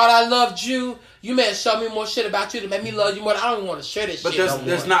thought I loved you, you may have shown me more shit about you to make me love you more. I don't even want to share this shit. But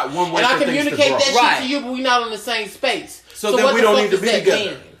there's not one way and for I communicate things to grow. that shit to you, but we're not on the same space. So then we don't need to be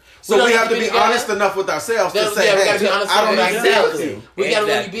together. So we have to be honest enough with ourselves to say, we gotta be honest I don't with need to deal with ourselves. you. We gotta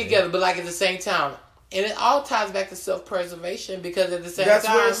really be together, but like at the same time. And it all ties back to self-preservation because at the same time... That's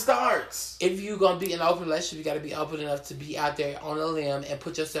where it starts. If you're going to be in an open relationship, you got to be open enough to be out there on a limb and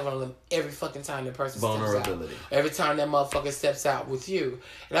put yourself on a limb every fucking time that person steps out. Every time that motherfucker steps out with you.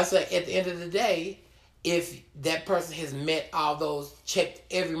 And I say, at the end of the day, if that person has met all those, checked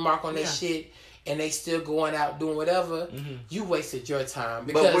every mark on that shit, and they still going out doing whatever, you wasted your time.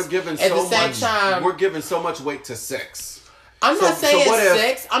 Because but we're giving we're giving so much weight to sex. I'm not saying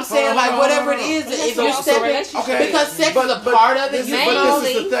sex. I'm saying like whatever it is. If you're stepping, because sex is a part of it. But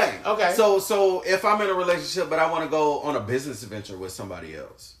this is the thing. Okay. So if I'm in a relationship, but I want to go on a business adventure with somebody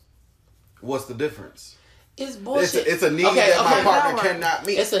else, what's the difference? It's bullshit. It's a need that my partner cannot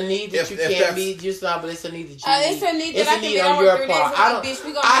meet. It's a need that you can't meet just now, but it's a need that you need. It's a need that I can meet on your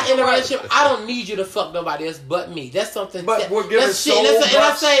part. In a relationship, I don't need you to fuck nobody else but me. That's something. But we're giving so much. And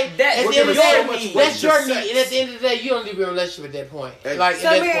I say at the end of the day, that's your need. And at the end of the day, you don't need to be in a relationship at that point. Like so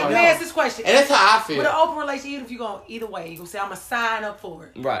let me ask this question. And that's how I feel. With an open relationship, even if you go either way, you gonna say I'm gonna sign up for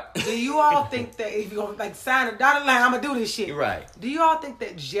it. Right. Do you all think that if you're gonna like sign a dotted line, I'm gonna do this shit? Right. Do you all think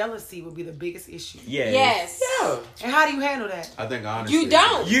that jealousy would be the biggest issue? Yes. Yeah. And how do you handle that? I think honestly, you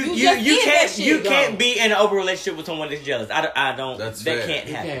don't. You can't be in an open relationship with someone that's jealous. I don't. That can't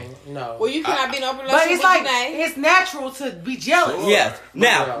happen. No. Well, you cannot be in an open But relationship. it's like it's natural to be jealous. Sure. Yes.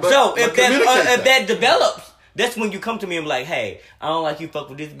 Now, if that develops. That's when you come to me and be like, hey, I don't like you fuck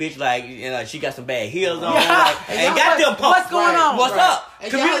with this bitch. Like, she got some bad heels on. Like, and got them pumps. What's going on? What's up? And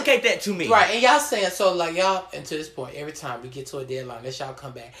communicate that to me. Right. And y'all saying, so like y'all, and to this point, every time we get to a deadline, let y'all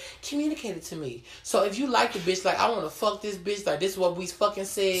come back, communicate it to me. So if you like the bitch, like, I want to fuck this bitch, like, this is what we fucking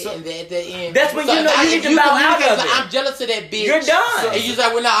said, and at the end. That's when you need to bow out of it. I'm jealous of that bitch. You're done. And you're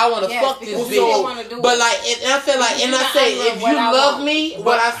like, well, no, I want to fuck this bitch. But like, and I feel like, and I say, if you love me,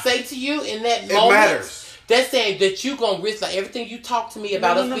 what I say to you in that moment. It matters. That's saying that you gonna risk like everything you talk to me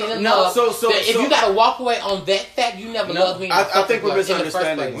about us being in love. If you gotta walk away on that fact, you never loved me. I think we're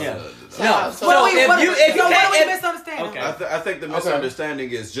misunderstanding. What are we misunderstanding? Okay. I think the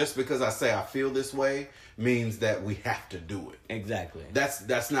misunderstanding is just because I say I feel this way means that we have to do it. Exactly.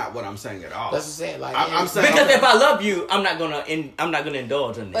 That's not what I'm saying at all. That's what I'm saying. Like I'm saying because if I love you, I'm not gonna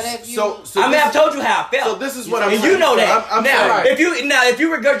indulge in this. But if you, I've told you how I felt. So this is what I'm saying. And you know that. I'm now, if you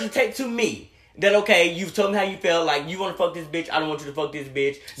regurgitate to me that okay, you've told me how you feel, like you want to fuck this bitch, I don't want you to fuck this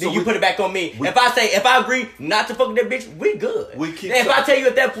bitch, then you put it back on me. If I agree not to fuck that bitch, we good. If I tell you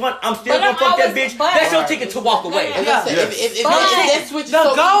at that point I'm still gonna fuck that bitch, that's your ticket to walk away. If that switches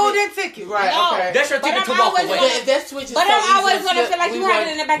the golden ticket, right? Okay, that's your ticket to walk away. If that switches, but I'm always gonna feel like you have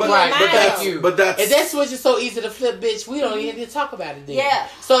it in the back of your mind. But if that switch is so easy to flip, bitch, we don't even need to talk about it then. Yeah.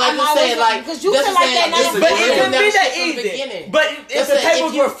 So like I'm saying, like because you feel like that, but it can be that easy. But if the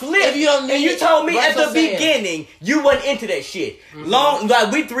tables were flipped, and you told me at the beginning you wasn't into that shit.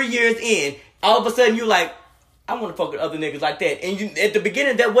 Like we 3 years in, all of a sudden you like, I want to fuck with other niggas like that. And you at the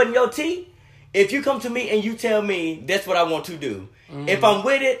beginning that wasn't your tea. If you come to me and you tell me that's what I want to do, if I'm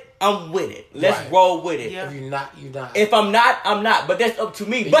with it, I'm with it. Let's roll with it. Yeah. If you're not, you're not. If I'm not, I'm not. But that's up to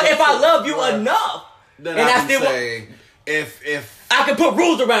me. But if I love you enough, then I still say if I can put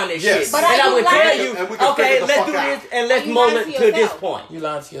rules around this shit. But and I would tell you, okay, let's do this and let's mold it to this point. You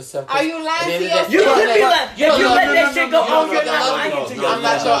lying to yourself. Are you lying to yourself? You let that shit go on, you're not lying to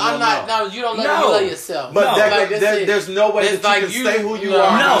yourself. No, you don't love yourself. But there's no way that you can stay who you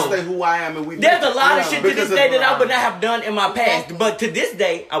are and stay who I am. And there's a lot of shit to this day that I would not have done in my past. But to this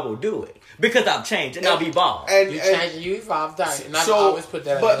day, I will do it. Because I've changed and I've evolved. You change and you evolved, and I always put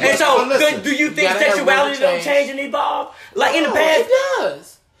that out. And so, do you think sexuality don't change and evolve? Like in the past? It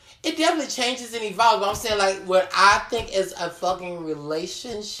does. It definitely changes and evolves. But I'm saying, like, what I think is a fucking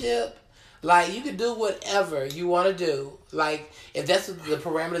relationship, like, you can do whatever you want to do. Like, if that's the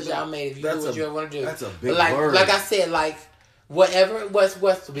parameters y'all made, if you do what you want to do. That's a big word. Like I said, like, whatever, what's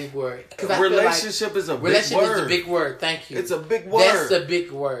the big word? Relationship is a big word. Relationship is a big word. Thank you. It's a big word. That's a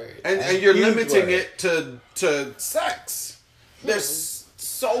big word. And you're limiting it to sex. There's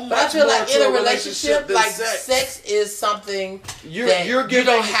so much. But I feel more like in a relationship, than like sex is something you're you giving,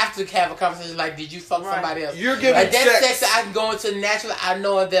 don't have to have a conversation like, did you fuck somebody else? You're giving like that sex that I can go into naturally. I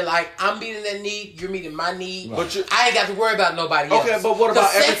know that like I'm meeting that need, you're meeting my need. But I ain't got to worry about nobody else. Okay, but what about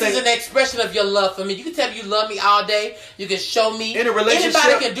everything? Sex is an expression of your love for me. You can tell me you love me all day. You can show me. In a relationship,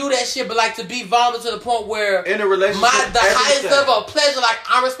 anybody can do that shit, but like to be vulnerable to the point where in a relationship, the highest level of pleasure, like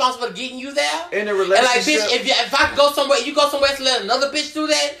I'm responsible for getting you there. In a relationship, and like bitch, if I go somewhere, you go somewhere to let another bitch do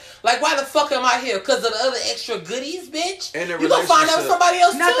that. Like, why the fuck am I here? Because of the other extra goodies, bitch? In a you gonna find out with somebody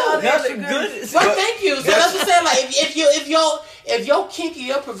else not too. The other extra goodies. Right, thank you. So that's what I'm saying. Like, if your kinky,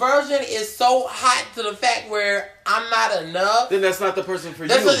 your perversion is so hot to the fact where I'm not enough, then that's not the person for you.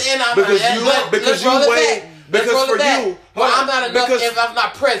 Because I'm not enough if I'm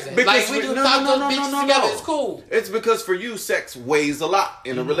not present. Like we do talk those bitches together, it's cool. It's because for you, sex weighs a lot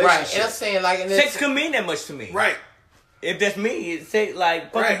in a relationship. Right, and I'm saying like sex can mean that much to me. Right. If that's me, it's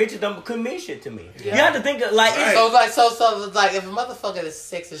like fucking bitches couldn't mean shit to me. Yeah. You have to think of like so if a motherfucker is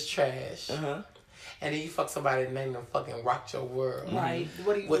sex is trash, and then you fuck somebody and they done fucking rocked your world. Right.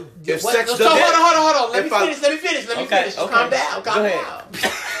 What do you do? If What, sex so doesn't- hold on. Let me if finish. Okay. Calm down. Go ahead.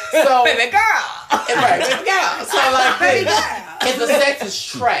 So, Baby girl. baby girl. So like, Baby this, girl. if the sex is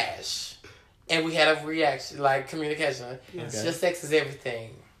trash, and we had a reaction, like communication, Yes. just sex is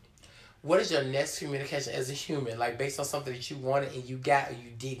everything. What is your next communication as a human? Like based on something that you wanted and you got or you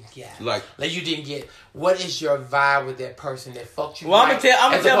didn't get. Like you didn't get. What is your vibe with that person that fucked you? Well, right, I'm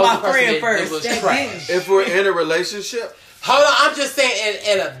gonna as tell opposed my to the person friend that first. was That trash. didn't. if we're in a relationship, Hold on, I'm just saying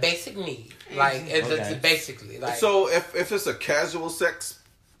at a basic need. Like Okay. basically. Like so if it's a casual sex,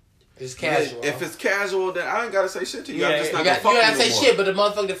 it's casual. if it's casual, then I ain't gotta say shit to you. Yeah, I'm just you not you gonna fuck gotta you say no more. shit, but the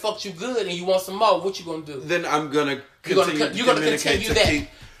motherfucker that fucked you good and you want some more, what you gonna do? Then I'm gonna You're continue gonna to continue communicate that.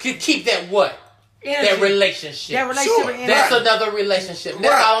 Keep that what? That Energy. relationship. That relationship. Sure. and That's energy. another relationship. That's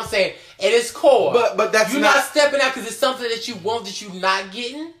Right. all I'm saying. At its core. But that's you're not- not stepping out because it's something that you want that you're not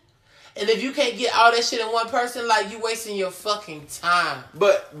getting. And if you can't get all that shit in one person, like you wasting your fucking time.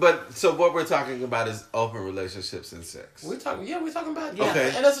 But so what we're talking about is open relationships and sex. We're talking about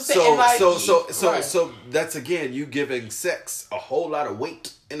Okay. And that's what I'm saying. And like, right. So that's again you giving sex a whole lot of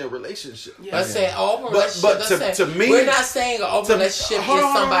weight in a relationship. Yeah. Let's say open But relationship. to me- we're not saying an open to- relationship hold is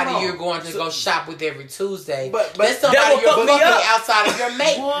on, somebody hold on. you're going to go shop with every Tuesday. But- that's That somebody will you're fuck me fucking up. outside of your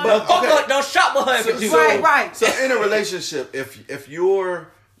mate. But Fuck okay. up, don't shop with her every So- Tuesday. Right. So in a relationship, if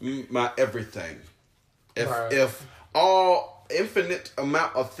you're my everything, Right. if all infinite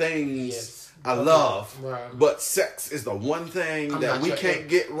amount of things Yes. I love, Right. but sex is the one thing I'm that not we your can't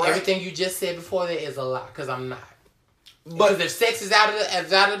get right. Everything you just said before that is a lie, because I'm not. But Because if sex is out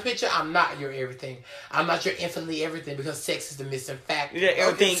of the picture, I'm not your everything. I'm not your infinitely everything, because sex is the missing factor. Yeah,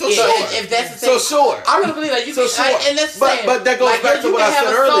 everything so is. sure. if that's the So thing, sure. I really believe that you So can, sure. and that's But- saying, but that goes like, back yeah, to you what can I have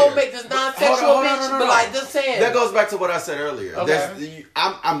said a earlier. soulmate that's non-sexual, Hold on, bitch, no. but like just saying. That goes back to what I said earlier. Okay.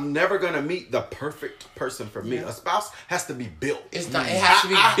 I'm never gonna meet the perfect person for me. A spouse has to be built. It's not. It has to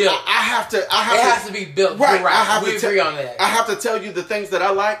be built. I have to. It has to be built. Right. You're right. I have We to agree on that. I have to tell you the things that I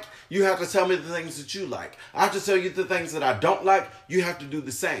like. You have to tell me the things that you like. I have to tell you the things that I don't like. You have to do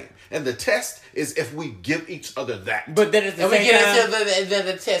the same. And the test is if we give each other that. But then at the And we same get time, into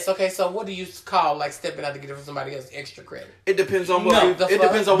the test. Okay, so what do you call like stepping out to get somebody else extra credit? It depends on what No, we, the it fuck?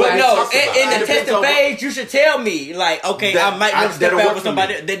 depends on what but we no, talked about. in It the depends testing on what- phase, you should tell me, like, okay, That- I might want to that step don't out work with for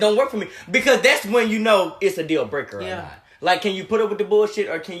somebody me. that don't work for me. Because that's when you know it's a deal breaker or Yeah. not. Like, can you put up with the bullshit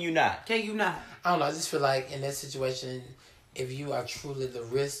or can you not? Can you not? I don't know. I just feel like in that situation, if you are truly the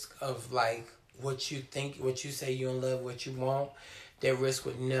risk of like what you think, what you say you in love, what you want, that risk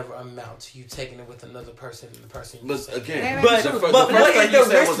would never amount to you taking it with another person than the person you But say. again, But, the but first what thing is the you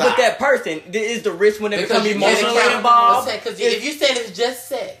said risk was with I. that person? Is the risk when they become you emotionally can't involved? Because if you saying it's just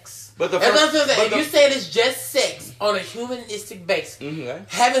sex, But the that's first- what I'm saying. but If the- you saying it's just sex on a humanistic basis, Mhm.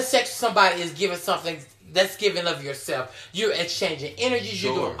 having sex with somebody is giving something. That's giving of yourself. You're exchanging energies.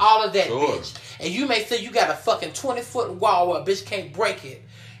 You're Sure. doing all of that, Sure. bitch. And you may say you got a fucking 20-foot wall where a bitch can't break it.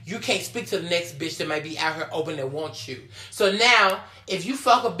 You can't speak to the next bitch that might be out here open that wants you. So now, if you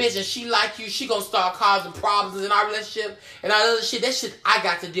fuck a bitch and she like you, she gonna start causing problems in our relationship and all that other shit. That shit I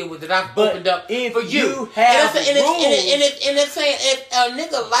got to deal with. That I've But opened up if for you. you have and rules- it's saying if a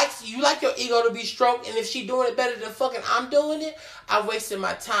nigga likes you, like your ego to be stroked, and if she doing it better than fucking I'm doing it, I wasted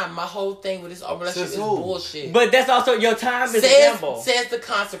my time. My whole thing with this open relationship is Says who? bullshit. But that's also your time is a gamble. Says the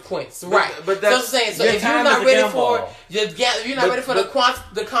consequence, right? but So that's- I'm saying, so your if you're time not is a ready gamble. for if you're not ready for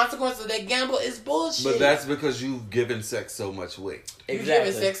the consequence of that gamble, it's bullshit. But that's because you've given sex so much weight. you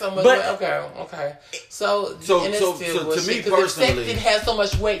Exactly. giving sex so much But- weight. Okay. So So- and it's so- still so to bullshit, me 'cause if sex personally- didn't have so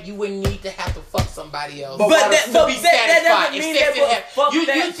much weight, you wouldn't need to have to fuck somebody else. But to that be doesn't satisfied. mean If sex that didn't will have- fuck you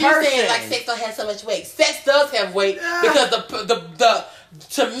that saying person. like sex don't have so much weight. Sex does have weight because the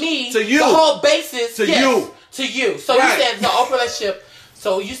to me To you. the whole basis To yes, you. to you. So Right. you said the open relationship.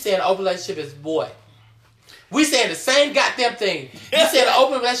 So you saying the open relationship is what? We saying the same goddamn thing. You said the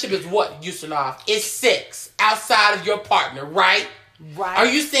open relationship is what, Yusuf? It's sex outside of your partner, right? Right. Are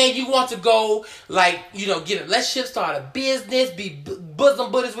you saying you want to go, like, get a relationship, start a business, be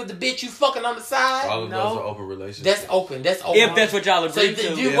bosom buddies with the bitch you fucking on the side? All of No. those are open relationships. That's open. That's open. If that's what y'all So agree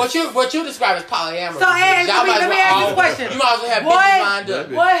to. what you describe as polyamory. So, hey, Y'all let me ask you a question. You might as well have What? bitches lined up.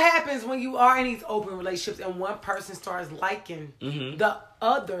 Maybe. What happens when you are in these open relationships and one person starts liking the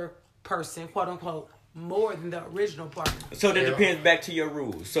other person, quote unquote, more than the original partner? So that Yeah. depends back to your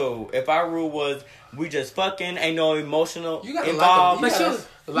rules. So if our rule was We just fucking. Ain't no emotional You gotta involved. something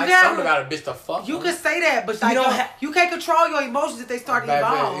about a bitch to fuck. You can say that, but like, you can't control your emotions if they start to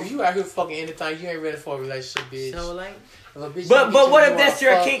evolve. If you out here fucking anything, you ain't ready for a relationship, bitch. So like. But what if that's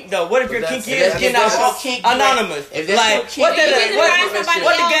your kink though? What if your kink is getting out anonymous? If that's your kink,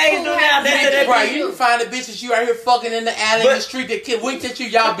 what the gays do now? Right, you can find a bitch that you out here fucking in the alley in the street that can wink at you.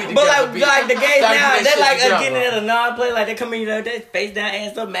 Y'all be together. But like the gays now, they're like getting at a non-play. Like they come in, they face down,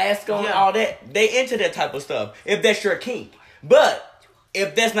 ass up, mask on, all that. They into that type of stuff. If that's your kink, but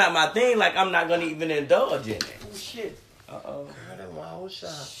if that's not my thing, like I'm not gonna even indulge in it. Oh shit. Uh-oh. That's my whole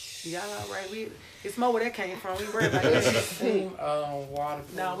shot. Y'all all right? It's more where that came from. We worried about that. Water.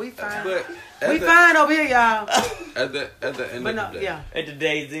 No, we fine. But we fine over here, y'all. At the end of the day. Yeah. At the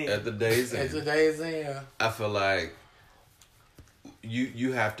day's end. At the day's end. I feel like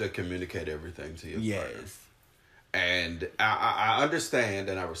you have to communicate everything to your partner. And I understand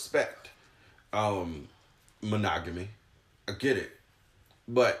and I respect monogamy. I get it.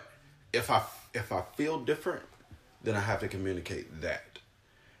 But if I feel different, then I have to communicate that.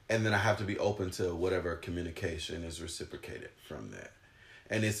 And then I have to be open to whatever communication is reciprocated from that.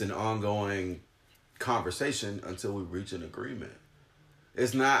 And it's an ongoing conversation until we reach an agreement.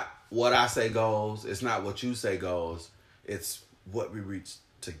 It's not what I say goes. It's not what you say goes. It's what we reach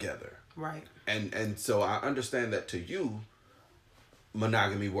together. Right. And so I understand that to you,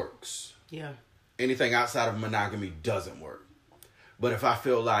 monogamy works. Yeah. Anything outside of monogamy doesn't work. But if I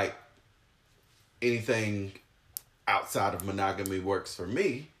feel like anything outside of monogamy works for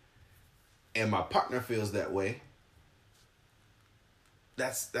me, and my partner feels that way,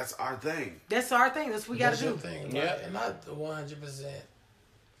 that's our thing. That's our thing. That's what we got to do. Thing. Yeah, and I 100%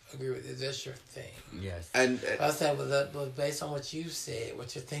 agree with it. That's your thing. Yes. And I said, but based on what you said,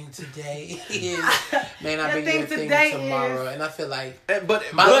 what your thing today is, may not be your thing tomorrow. And I feel like I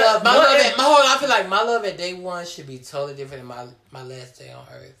feel like my love at day one should be totally different than my last day on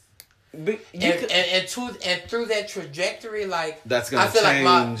earth. And through that trajectory, like that's gonna I feel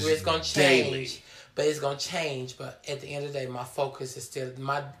change like it's gonna change, daily. but it's gonna change. But at the end of the day, my focus is still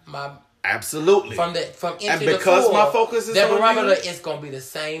my absolutely from and because my focus is that on barometer you, is gonna be the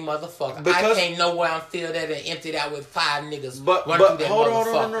same motherfucker. Because, I can't know where I'm filled at and emptied out with 5 niggas. But through that hold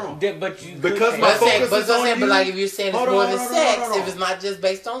motherfucker. on. But you because my focus is on you. But like if you're saying it's more than sex, if it's not just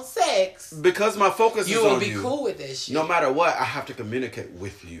based on sex, because my focus is on you, you will be cool with that shit. No matter what, I have to communicate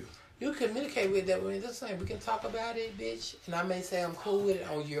with you. You communicate with that. When that's like we can talk about it, bitch. And I may say I'm cool with it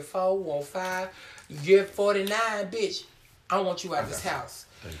on year 4, on 5, year 49, bitch. I want you out this house.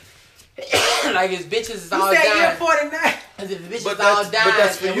 Like his bitches is all dying. Year 49. As if the bitches all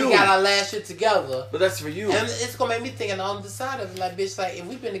dying and we got our last shit together. But that's for you. And it's gonna make me think on the other side of it, like, bitch, like if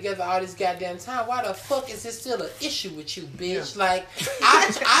we've been together all this goddamn time, why the fuck is it still an issue with you, bitch? Yeah. Like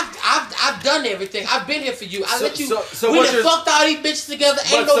I've done everything. I've been here for you. I let you. We done fucked all these bitches together.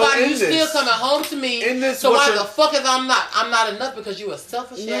 Ain't nobody. You still coming home to me. So why the fuck is I'm not enough because you a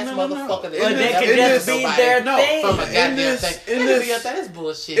selfish ass motherfucker. But that could just be their thing. From a goddamn thing. That is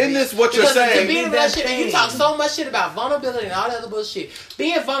bullshit. In this, what you're saying. To be in that shit, and you talk so much shit about vulnerability and all that other bullshit.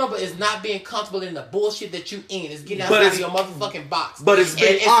 Being vulnerable is not being comfortable in the bullshit that you in. It's getting outside of your motherfucking box. But it's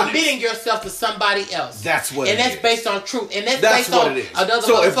being honest. Submitting yourself to somebody else. That's what and it that's is. based on truth. And that's based on another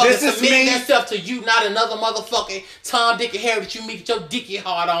motherfucker submitting themselves to you, not another motherfucking Tom, Dick, and Harry that you meet with your dicky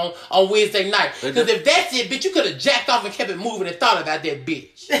hard on Wednesday night. Because if that's it, bitch, you could have jacked off and kept it moving and thought about that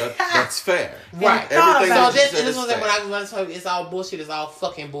bitch. That's fair. Right. Everything so this is what I'm saying. It's all bullshit. It's all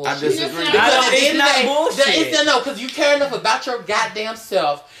fucking bullshit. I disagree. It's not bullshit. Because you care enough about your goddamn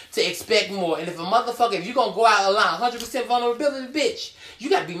self to expect more. And if a motherfucker, if you gonna go out alone, 100% vulnerability, bitch, you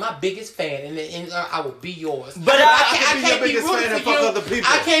gotta be my biggest fan, and I will be yours. But I can't be rooting for you. Other people.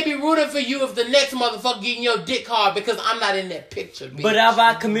 I can't be rooting for you if the next motherfucker getting your dick hard because I'm not in that picture, bitch. But have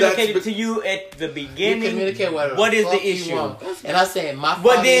I communicated to you at the beginning? You communicate what is the issue? And I said my.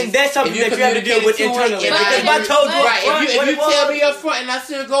 But then that's something that you have to deal with internally. Because I told you right. If you tell me up front and I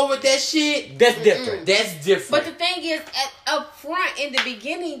still go with that shit, that's different. That's different. But the thing is, up front in the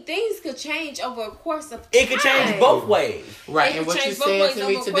beginning, things could change over a course of time. It could change both ways. Right. And what you saying to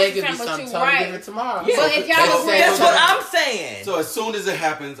me today could be something totally different tomorrow. Yeah. But if y'all that's what I'm saying. So as soon as it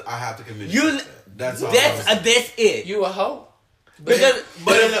happens, I have to communicate. That's all. That's it. You a hoe. But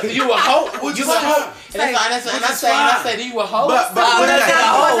you a hoe. What you a hoe? And I say, you a hoe? But that's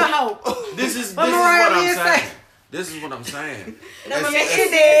a hoe. This is what I'm saying. This is what I'm saying.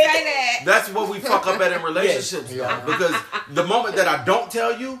 That's what we fuck up at in relationships, because the moment that I don't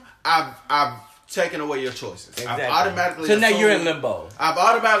tell you, I've taken away your choices. Exactly. I've automatically so now you're in limbo. I've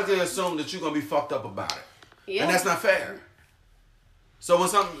automatically assumed that you're gonna be fucked up about it, and that's not fair. So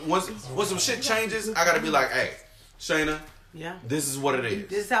when some shit changes, I gotta be like, hey, Shayna, yeah, this is what it is.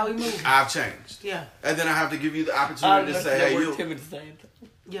 This is how we move. I've changed. Yeah. And then I have to give you the opportunity to say, hey, you.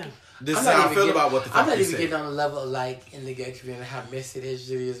 Yeah. This is how I feel about what the fuck I'm not you even said. getting on the level of like in the gay community how messy this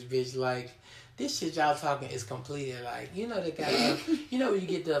shit is, bitch. Like this shit y'all talking is completely like you know the guy. You know when you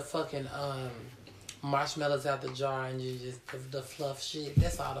get the fucking marshmallows out the jar and you just the fluff shit.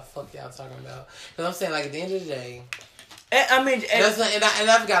 That's all the fuck y'all talking about. Because I'm saying like at the end of the day. I mean, and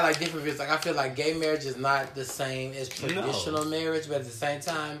I've got like different views. Like I feel like gay marriage is not the same as traditional marriage, but at the same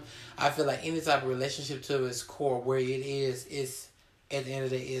time, I feel like any type of relationship to its core, where it is at the end of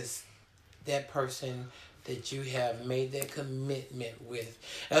the day, is that person that you have made that commitment with.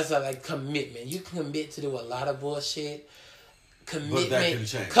 That's like commitment. You can commit to do a lot of bullshit. Commitment. But that can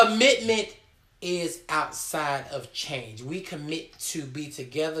change. Commitment is outside of change. We commit to be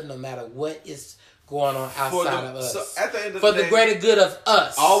together no matter what is going on outside of us. So at the end of for the the day, greater good of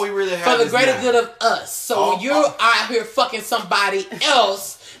us. All we really have for the is greater now. good of us. So when you're out here fucking somebody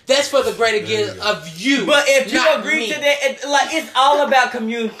else, that's for the greater good of you. But if you not agree me. to that, it's all about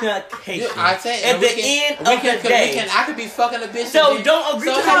communication. I tell you, at the end of the day. I could be fucking a bitch. So don't agree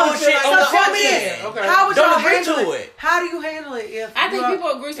to the bullshit on the tell me front this. end. Okay. How would Don't y'all agree handle to it? it. How do you handle it if I think people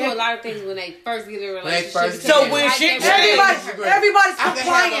agree to a lot of things when they first get in a relationship. first So because when they shit like changes, their everybody's I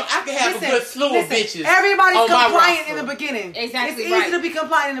compliant. can have a good slew of bitches. Everybody's on my compliant roster. in the beginning. Exactly, It's right. easy to be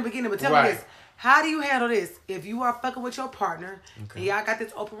compliant in the beginning, but tell me Right. this. How do you handle this? If you are fucking with your partner and y'all got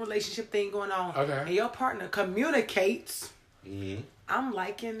this open relationship thing going on, and your partner communicates, I'm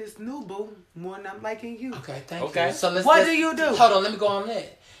liking this new boo more than I'm liking you. Okay, thank Okay. you. So What do you do? Hold on, let me go on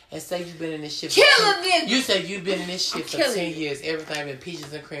that. And say you've been in this shit. Kill a nigga. You say you've been in this shit for killing 10 you. years. Everything been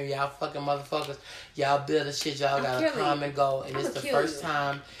peaches and cream. Y'all fucking motherfuckers. Y'all build a shit. Y'all got a killing common you. goal. And I'ma it's the kill first you.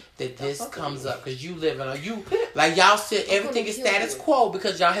 time that this comes up. Because you living on you. Like y'all said, everything is kill status you. quo.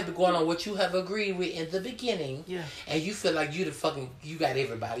 Because y'all have been going on what you have agreed with in the beginning. Yeah. And you feel like you got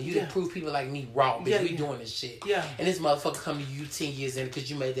everybody. You done prove people like me wrong. Bitch, Yeah, we yeah. doing this shit. Yeah. And this motherfucker come to you 10 years in because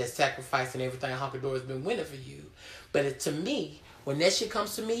you made that sacrifice and everything. Hunker Dory's been winning for you. But to me, when that shit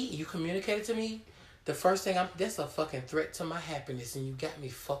comes to me, you communicate it to me, the first thing that's a fucking threat to my happiness, and you got me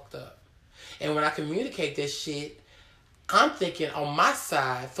fucked up. And when I communicate this shit, I'm thinking on my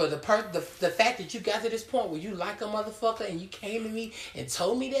side for the fact that you got to this point where you like a motherfucker and you came to me and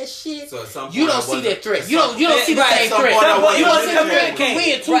told me that shit. So at some point you don't I see wasn't- that threat. You don't see the right, same at some threat. point I wasn't You don't see the communicating. threat.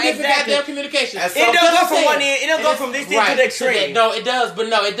 We in two Right, different exactly. goddamn communications. At It some don't go I'm from saying. one end. It don't go from this end to the extreme. No, it does, but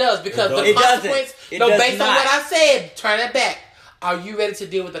no, it does because It the doesn't. consequence. It No, does based on not. what I said, turn it back. Are you ready to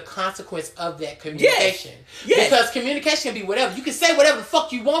deal with the consequence of that communication? Yes. Because communication can be whatever. You can say whatever the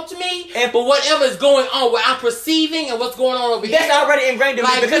fuck you want to me, And- but whatever is going on, what I'm perceiving and what's going on over That's here. already ingrained in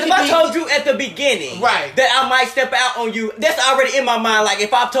me. Like, Because we if could I be- told you at the beginning Right. that I might step out on you, that's already in my mind. Like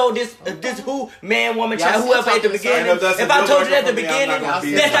if I've told this who, man, woman, Y'all child, still whoever at the talking beginning, And if that's a if I deal told you at the breaker for me, I'm not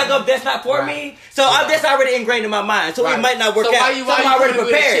beginning, gonna be that's not for Right. me. So that's already ingrained in my mind. So Right. it might not work So out. why you I'm already coming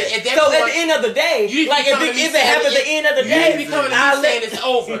with this prepared. shit? At that So at point, the end of the day, You need to like be if coming it to me happens at the saying- end of the You need to day, be coming to I'll me let saying it's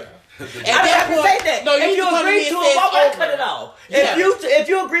over. I don't have to say that. No, if you agree to it, why would I cut it off? Yeah. If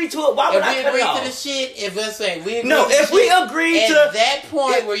you agree to it, why would If I we cut agree it to off? the shit, if we're saying we agree No, to the if we shit, agree at to- that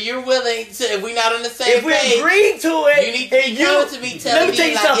point if- where you're willing to, if we're not on the same If we page, agree to it, you need to be coming to me telling let me tell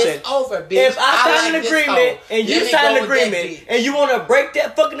me you like something. it's over, bitch. If I sign like an this agreement hoe. and you Let me sign go an with that agreement bitch. and you want to break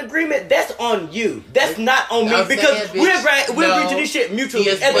that fucking agreement, that's on you. That's not on me I'm because saying, we bitch, agree no. to this shit mutually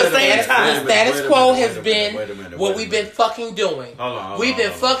Yes, at but the same the time. status quo has been wait a minute, what wait a we've been minute. fucking doing. Hold on, We've been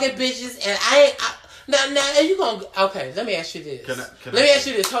hold on. fucking bitches, and I now you gonna okay? Let me ask you this. Let me ask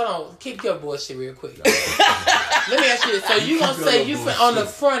you this. Hold on, keep your bullshit real quick. Let me ask you this. So you gonna say you on the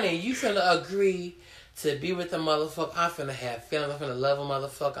front end, you finna agree to be with a motherfucker? I'm finna have feelings. I'm finna love a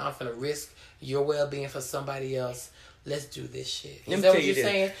motherfucker. I'm finna risk your well being for somebody else. Let's do this shit. Let Is me that tell what you you're this.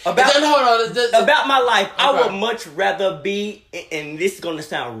 saying? About- Then, hold on. About my life, I Okay. would much rather be, and this is going to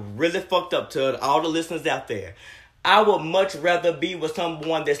sound really fucked up to all the listeners out there. I would much rather be with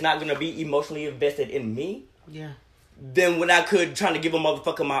someone that's not going to be emotionally invested in me Yeah. than when I could trying to give a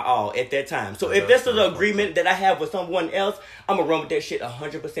motherfucker my all at that time. So if this is an agreement that I have with someone else, I'm going to run with that shit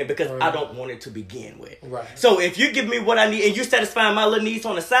 100% because I don't want it to begin with. Right. So if you give me what I need and you're satisfying my little needs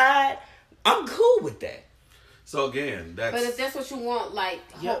on the side, I'm cool with that. So again, that's... But if that's what you want, like...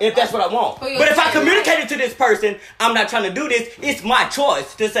 If that's what I want. For your But if I life, communicated to this person, I'm not trying to do this, it's my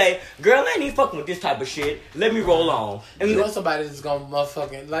choice to say, girl, I ain't even fucking with this type of shit. Let me roll on. And You want somebody that's gonna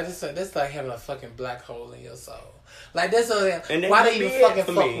motherfucking like that's like having a fucking black hole in your soul. Like that's what And why that do you could be it fucking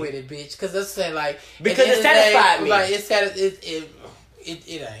for fuck me. with it, bitch? Because that's saying like Because at the it end of the day, satisfied me. Like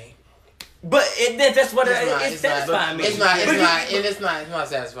it ain't. But that's what it's satisfying me. It's not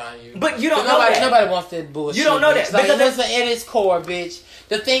satisfying you. But you don't know that. Nobody wants that bullshit. You don't know that. Like, listen, at its core, bitch.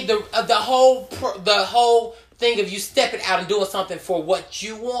 The whole thing of you stepping out and doing something for what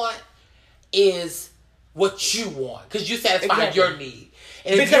you want is what you want because you satisfy your need.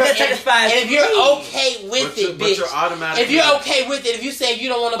 And if you're okay with it, bitch. If you're okay with it, if you say you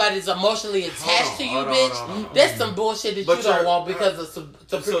don't want nobody that's emotionally attached to you, bitch, that's some bullshit that you don't want because of some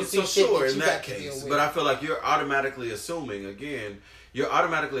preconceived shit that you got to deal with. But I feel like you're automatically assuming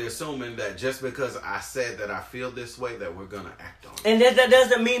that just because I said that I feel this way, that we're gonna act on it. And that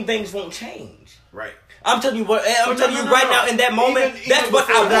doesn't mean things won't change. Right. I'm telling you what. I'm telling you right now in that moment. That's what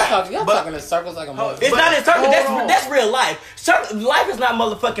I want. Y'all talking in circles like a motherfucker. It's not in circles. That's real life. Life is not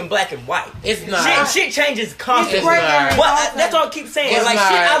motherfucking black and white. It's not. Shit changes constantly. Well, that's all I keep saying. It's like shit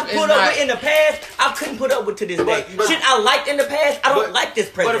I put up with in the past, I couldn't put up with to this day. Shit I liked in the past, I don't like this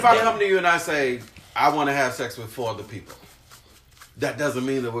present. But if I come to you and I say I want to have sex with 4 other people, that doesn't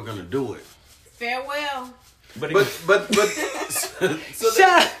mean that we're gonna do it. Farewell. But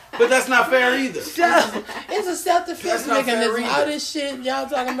that's not fair either. It's a self-defense mechanism. All this shit y'all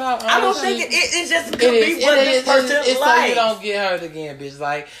talking about. I don't think it's just could be what this person likes. So you don't get hurt again, bitch.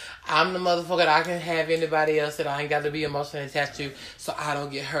 Like, I'm the motherfucker that I can have anybody else that I ain't got to be emotionally attached to, so I don't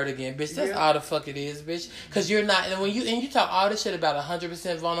get hurt again, bitch. That's all the fuck it is, bitch. Because you're not, and when you talk all this shit about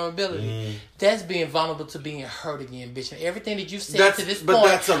 100% vulnerability, that's being vulnerable to being hurt again, bitch. And everything that you've said to this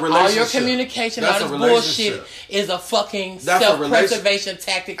point, all your communication, all this bullshit is a fucking self-preservation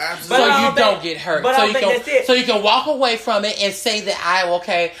tactic, so you don't get hurt. So you can walk away from it and say that I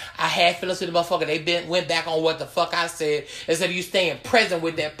had feelings with the motherfucker. They went back on what the fuck I said instead of you staying present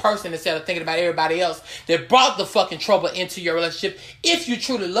with that person instead of thinking about everybody else that brought the fucking trouble into your relationship. If you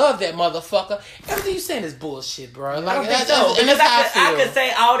truly love that motherfucker, everything you saying is bullshit, bro. Like that's how I feel. I could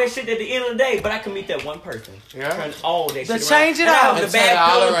say all that shit at the end of the day, but I can meet that one person. Turn all that shit around. Change it out. The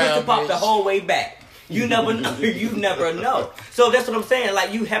bad feeling pistol pop the whole way back. You never know. You never know. So that's what I'm saying.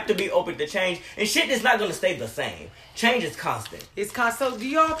 Like, you have to be open to change. And shit is not going to stay the same. Change is constant. It's constant. So do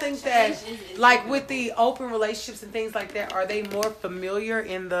y'all think that, like, with the open relationships and things like that, are they more familiar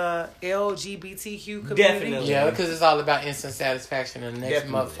in the LGBTQ community? Definitely. Yeah, because it's all about instant satisfaction. And the next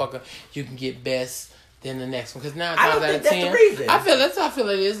motherfucker, you can get best than the next one. Because 9 times out of 10, the reason. I feel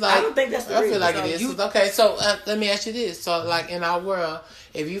it is. Like, I don't think that's the reason. I feel like it is. Okay, so let me ask you this. So, like, in our world,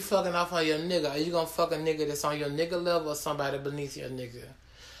 if you fucking off on your nigga, are you gonna fuck a nigga that's on your nigga level or somebody beneath your nigga?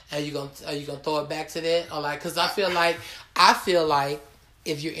 Are you gonna throw it back to that? Or like, cause I feel like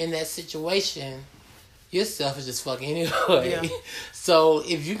if you're in that situation, you're selfish as fuck anyway. Yeah. So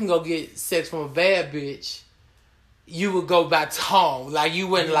if you can go get sex from a bad bitch, you would go back to home. Like you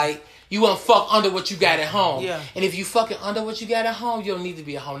wouldn't fuck under what you got at home. Yeah. And if you fucking under what you got at home, you don't need to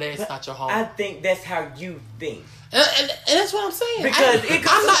be at home. That is not your home. I think that's how you think. And that's what I'm saying. Because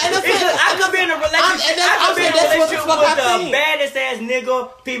I could be in a relationship with the baddest ass nigga,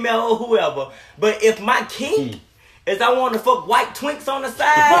 female, or whoever. But if my kink is I want to fuck white twinks on the side,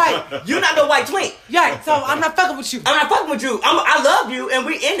 right? You're not no white twink. Yeah, so I'm not fucking with you. I love you, and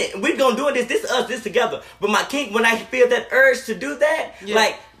we in it. We gonna do this. This is us. This together. But my kink, when I feel that urge to do that,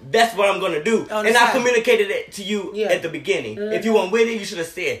 like that's what I'm gonna do. And I communicated it to you at the beginning. Mm-hmm. If you weren't with it, you should have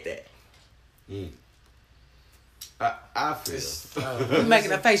said that. I feel. You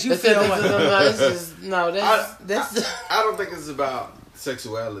making a face. You feel what? I don't think it's about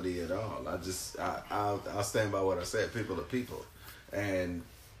sexuality at all. I'll stand by what I said. People are people, and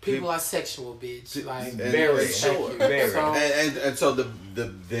people are sexual, bitch. Like very sure, very. And so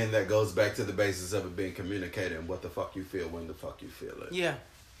then that goes back to the basis of it being communicated and what the fuck you feel when the fuck you feel it. Yeah,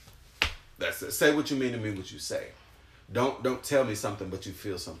 that's it. Say what you mean to mean what you say. Don't tell me something, but you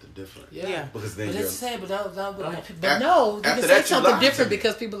feel something different. Yeah. Because then you can say that something different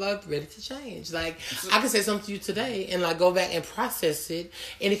because people are ready to change. Like I can say something to you today and like go back and process it,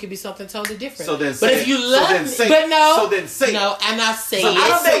 and it could be something totally different. So then, but if you love me, but no, so then say no, and I say it, and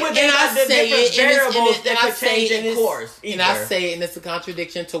I say it, and it's a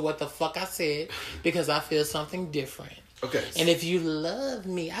contradiction to what the fuck I said because I feel something different. Okay. And if you love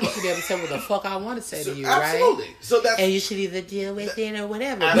me, I should be able to say what the fuck I want to say to you, absolutely. Right? So that's and you should either deal with it or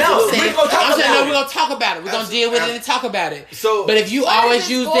whatever. We're gonna talk about it. We're gonna deal with it and talk about it. So, but if you always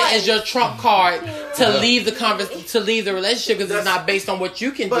use that as your trump card to leave the relationship because it's not based on what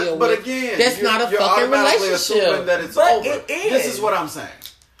you can deal with, but again, that's not a fucking relationship. That it's over. It is. This is what I'm saying.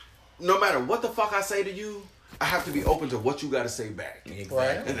 No matter what the fuck I say to you, I have to be open to what you got to say back. Exactly.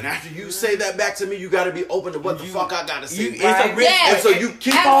 Right. And then after you say that back to me, you got to be open to what the fuck I got to say back. And so you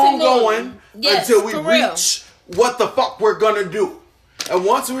keep on going until we reach what the fuck we're going to do. And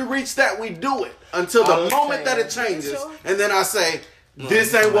once we reach that, we do it until the moment that it changes. And then I say,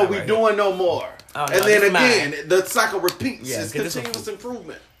 this ain't what we doing no more. Oh, no, and then again, mine. the cycle repeats. Yeah, it's continuous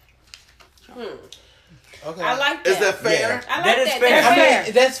improvement. Okay. I like that. Is that fair? I like That is fair. That's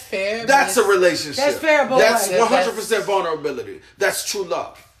fair. That's fair. That's a relationship. That's fair, but that's like- 100% vulnerability. That's true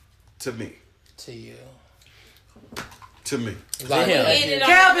love to me. to you. To me. Like, him.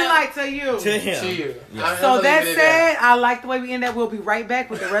 Calvin, like to you. To him. to you. Yeah. So that said, I like the way we end up. We'll be right back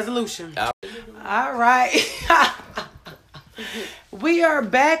with the resolution. All right. We are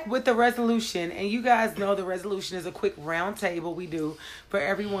back with the resolution, and you guys know the resolution is a quick round table we do for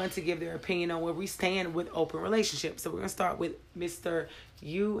everyone to give their opinion on where we stand with open relationships. So we're going to start with Mr.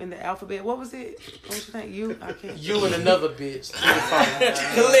 U in the alphabet. What was it? What was your name? You? I can't. You and another bitch.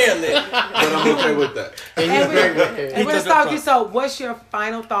 Clearly. But I'm okay with that. And we're going to took start the with you. So what's your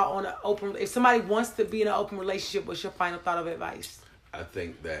final thought on an open, if somebody wants to be in an open relationship, what's your final thought of advice? I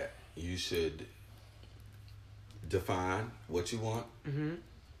think that you should define what you want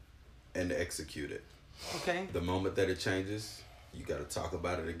and execute it. Okay. The moment that it changes, you got to talk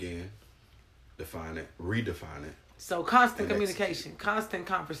about it again, define it, redefine it, So constant And communication, constant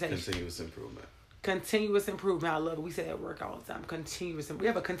conversation. continuous improvement. Continuous improvement. I love it. We say that at work all the time. We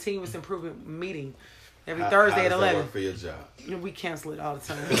have a continuous improvement meeting every Thursday at How does that 11. work for your job? We cancel it all the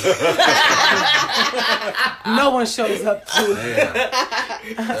time. No one shows up to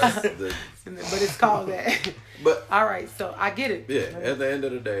it. But it's called that. But All right, so I get it. yeah, at the end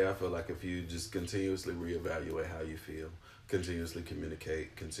of the day, I feel like if you just continuously reevaluate how you feel, continuously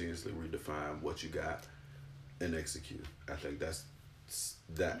communicate, continuously redefine what you got, and execute, I think that's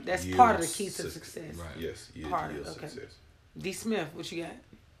part of the key to success. Right. Yes, Part of it, yields okay. success. D. Smith, what you got?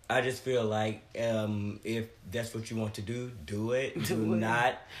 I just feel like if that's what you want to do it. Do it.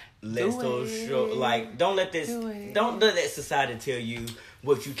 not let Do those it. show like don't let Do let society tell you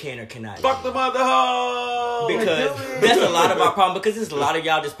what you can or cannot Fuck do. the mother hoe! Because Do it. that's a lot of our problem. Because there's a lot of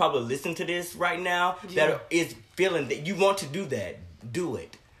y'all that's probably listening to this right now that is feeling that you want to do that. Do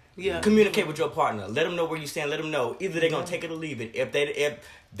it. Yeah. Communicate with your partner. Let them know where you stand. Let them know either they're gonna take it or leave it. If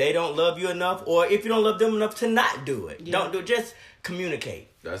they don't love you enough, or if you don't love them enough to not do it, don't do it. Just communicate.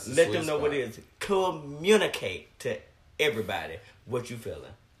 That's the Let sweet them know what it is. Communicate to everybody what you feeling.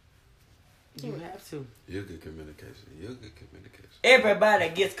 You have to. You're good communication. You're good communication. Everybody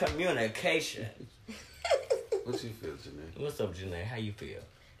gets communication. What you feel, Janae? What's up, Janae? How you feel?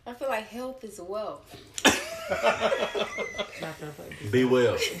 I feel like health is wealth. Be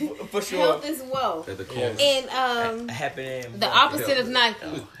well. For sure. Health is wealth. At the core. And Happening. the opposite of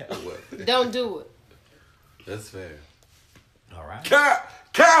Nike. Don't do it. That's fair. All right.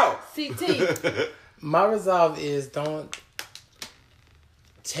 Cow! CT. My resolve is don't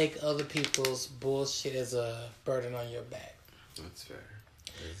take other people's bullshit as a burden on your back. That's fair.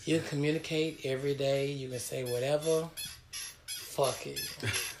 You can communicate every day. You can say whatever. Fuck it.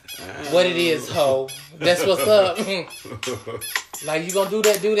 What it is, ho. That's what's up. Like, you gonna do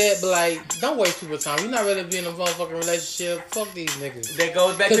that, but like, don't waste people's time. You're not ready to be in a motherfucking relationship. Fuck these niggas. That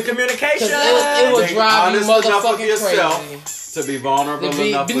goes back to communication. It will Be drive you honest enough with motherfucking yourself crazy. to be vulnerable To be-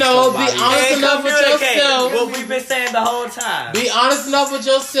 enough with no, be somebody. honest And enough with communicate. yourself. What we've been saying the whole time. Be honest enough with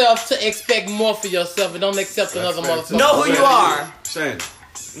yourself to expect more for yourself and don't accept another fair, motherfucker. too. Know who you are. Shane,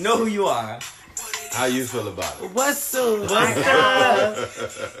 Know who you are. how you feel about it? What's up?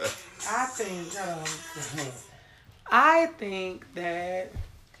 I think that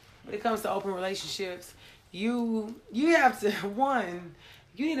when it comes to open relationships, you have to, one,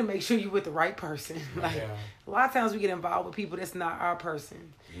 you need to make sure you're with the right person. Like, a lot of times we get involved with people that's not our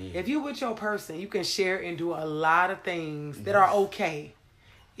person. If you're with your person, you can share and do a lot of things that are okay.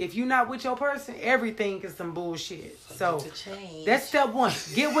 If you're not with your person, everything is some bullshit. So that's step one.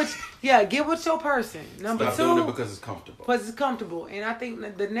 Get with your person. Number Stop two, doing it because it's comfortable. because it's comfortable. And I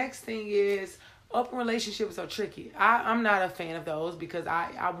think the next thing is open relationships are tricky. I'm not a fan of those because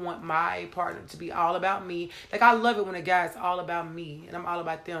I want my partner to be all about me. Like, I love it when a guy's all about me and I'm all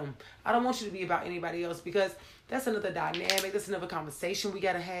about them. I don't want you to be about anybody else because that's another dynamic. That's another conversation we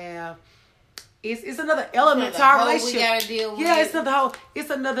got to have. It's another element to our relationship. We gotta deal with. Yeah,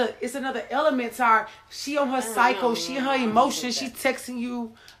 it's another element to our. She on her cycle. She in her emotions. She texting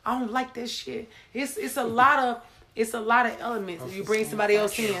you. I don't like that shit. It's a lot of elements if you bring somebody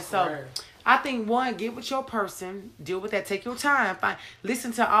else in. So I think, one, get with your person, deal with that, take your time,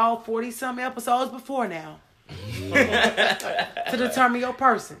 listen to all 40 some episodes before now. to determine your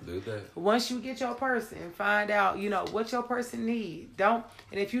person. Do that. Once you get your person, find out, what your person need. And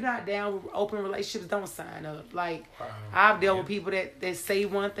if you're not down with open relationships, don't sign up. Like, I've dealt with people that say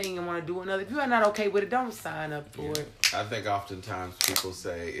one thing and want to do another. If you are not okay with it, don't sign up for it. I think oftentimes people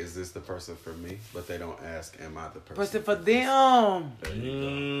say, is this the person for me? But they don't ask, am I the person for them?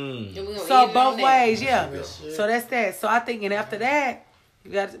 So both ways, yeah. So that's that. So I think, and after that,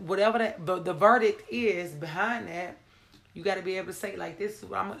 you got whatever the verdict is behind that. You got to be able to say, like, this is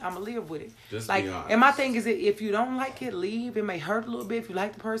what I'm gonna live with it. Just like, be honest. and my thing is that if you don't like it, leave. It may hurt a little bit if you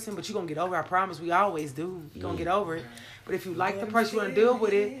like the person, but you're gonna get over it. I promise. We always do. You're gonna get over it. But if you like the person, you want to deal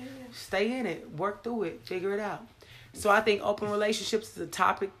with it, stay in it, work through it, figure it out. So I think open relationships is a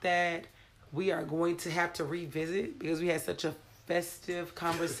topic that we are going to have to revisit because we had such a festive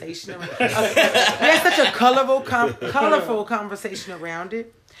conversation. We had such a colorful conversation around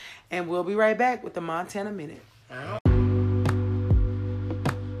it. And we'll be right back with the Montana Minute.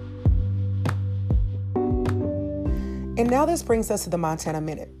 And now this brings us to the Montana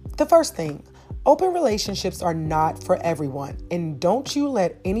Minute. The first thing, open relationships are not for everyone, and don't you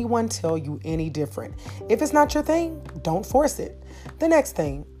let anyone tell you any different. If it's not your thing, don't force it. The next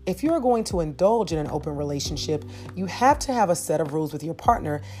thing, if you are going to indulge in an open relationship, you have to have a set of rules with your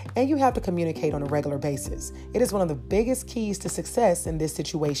partner and you have to communicate on a regular basis. It is one of the biggest keys to success in this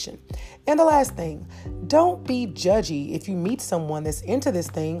situation. And the last thing, don't be judgy if you meet someone that's into this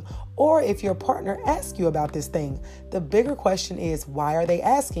thing or if your partner asks you about this thing. The bigger question is, why are they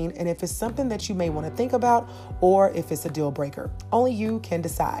asking? And if it's something that you may want to think about or if it's a deal breaker. Only you can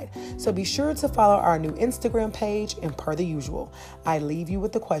decide. So be sure to follow our new Instagram page, and per the usual, I leave you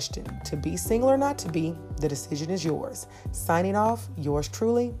with the question, to be single or not to be, the decision is yours. Signing off, yours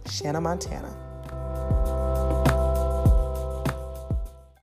truly, Shanna Montana.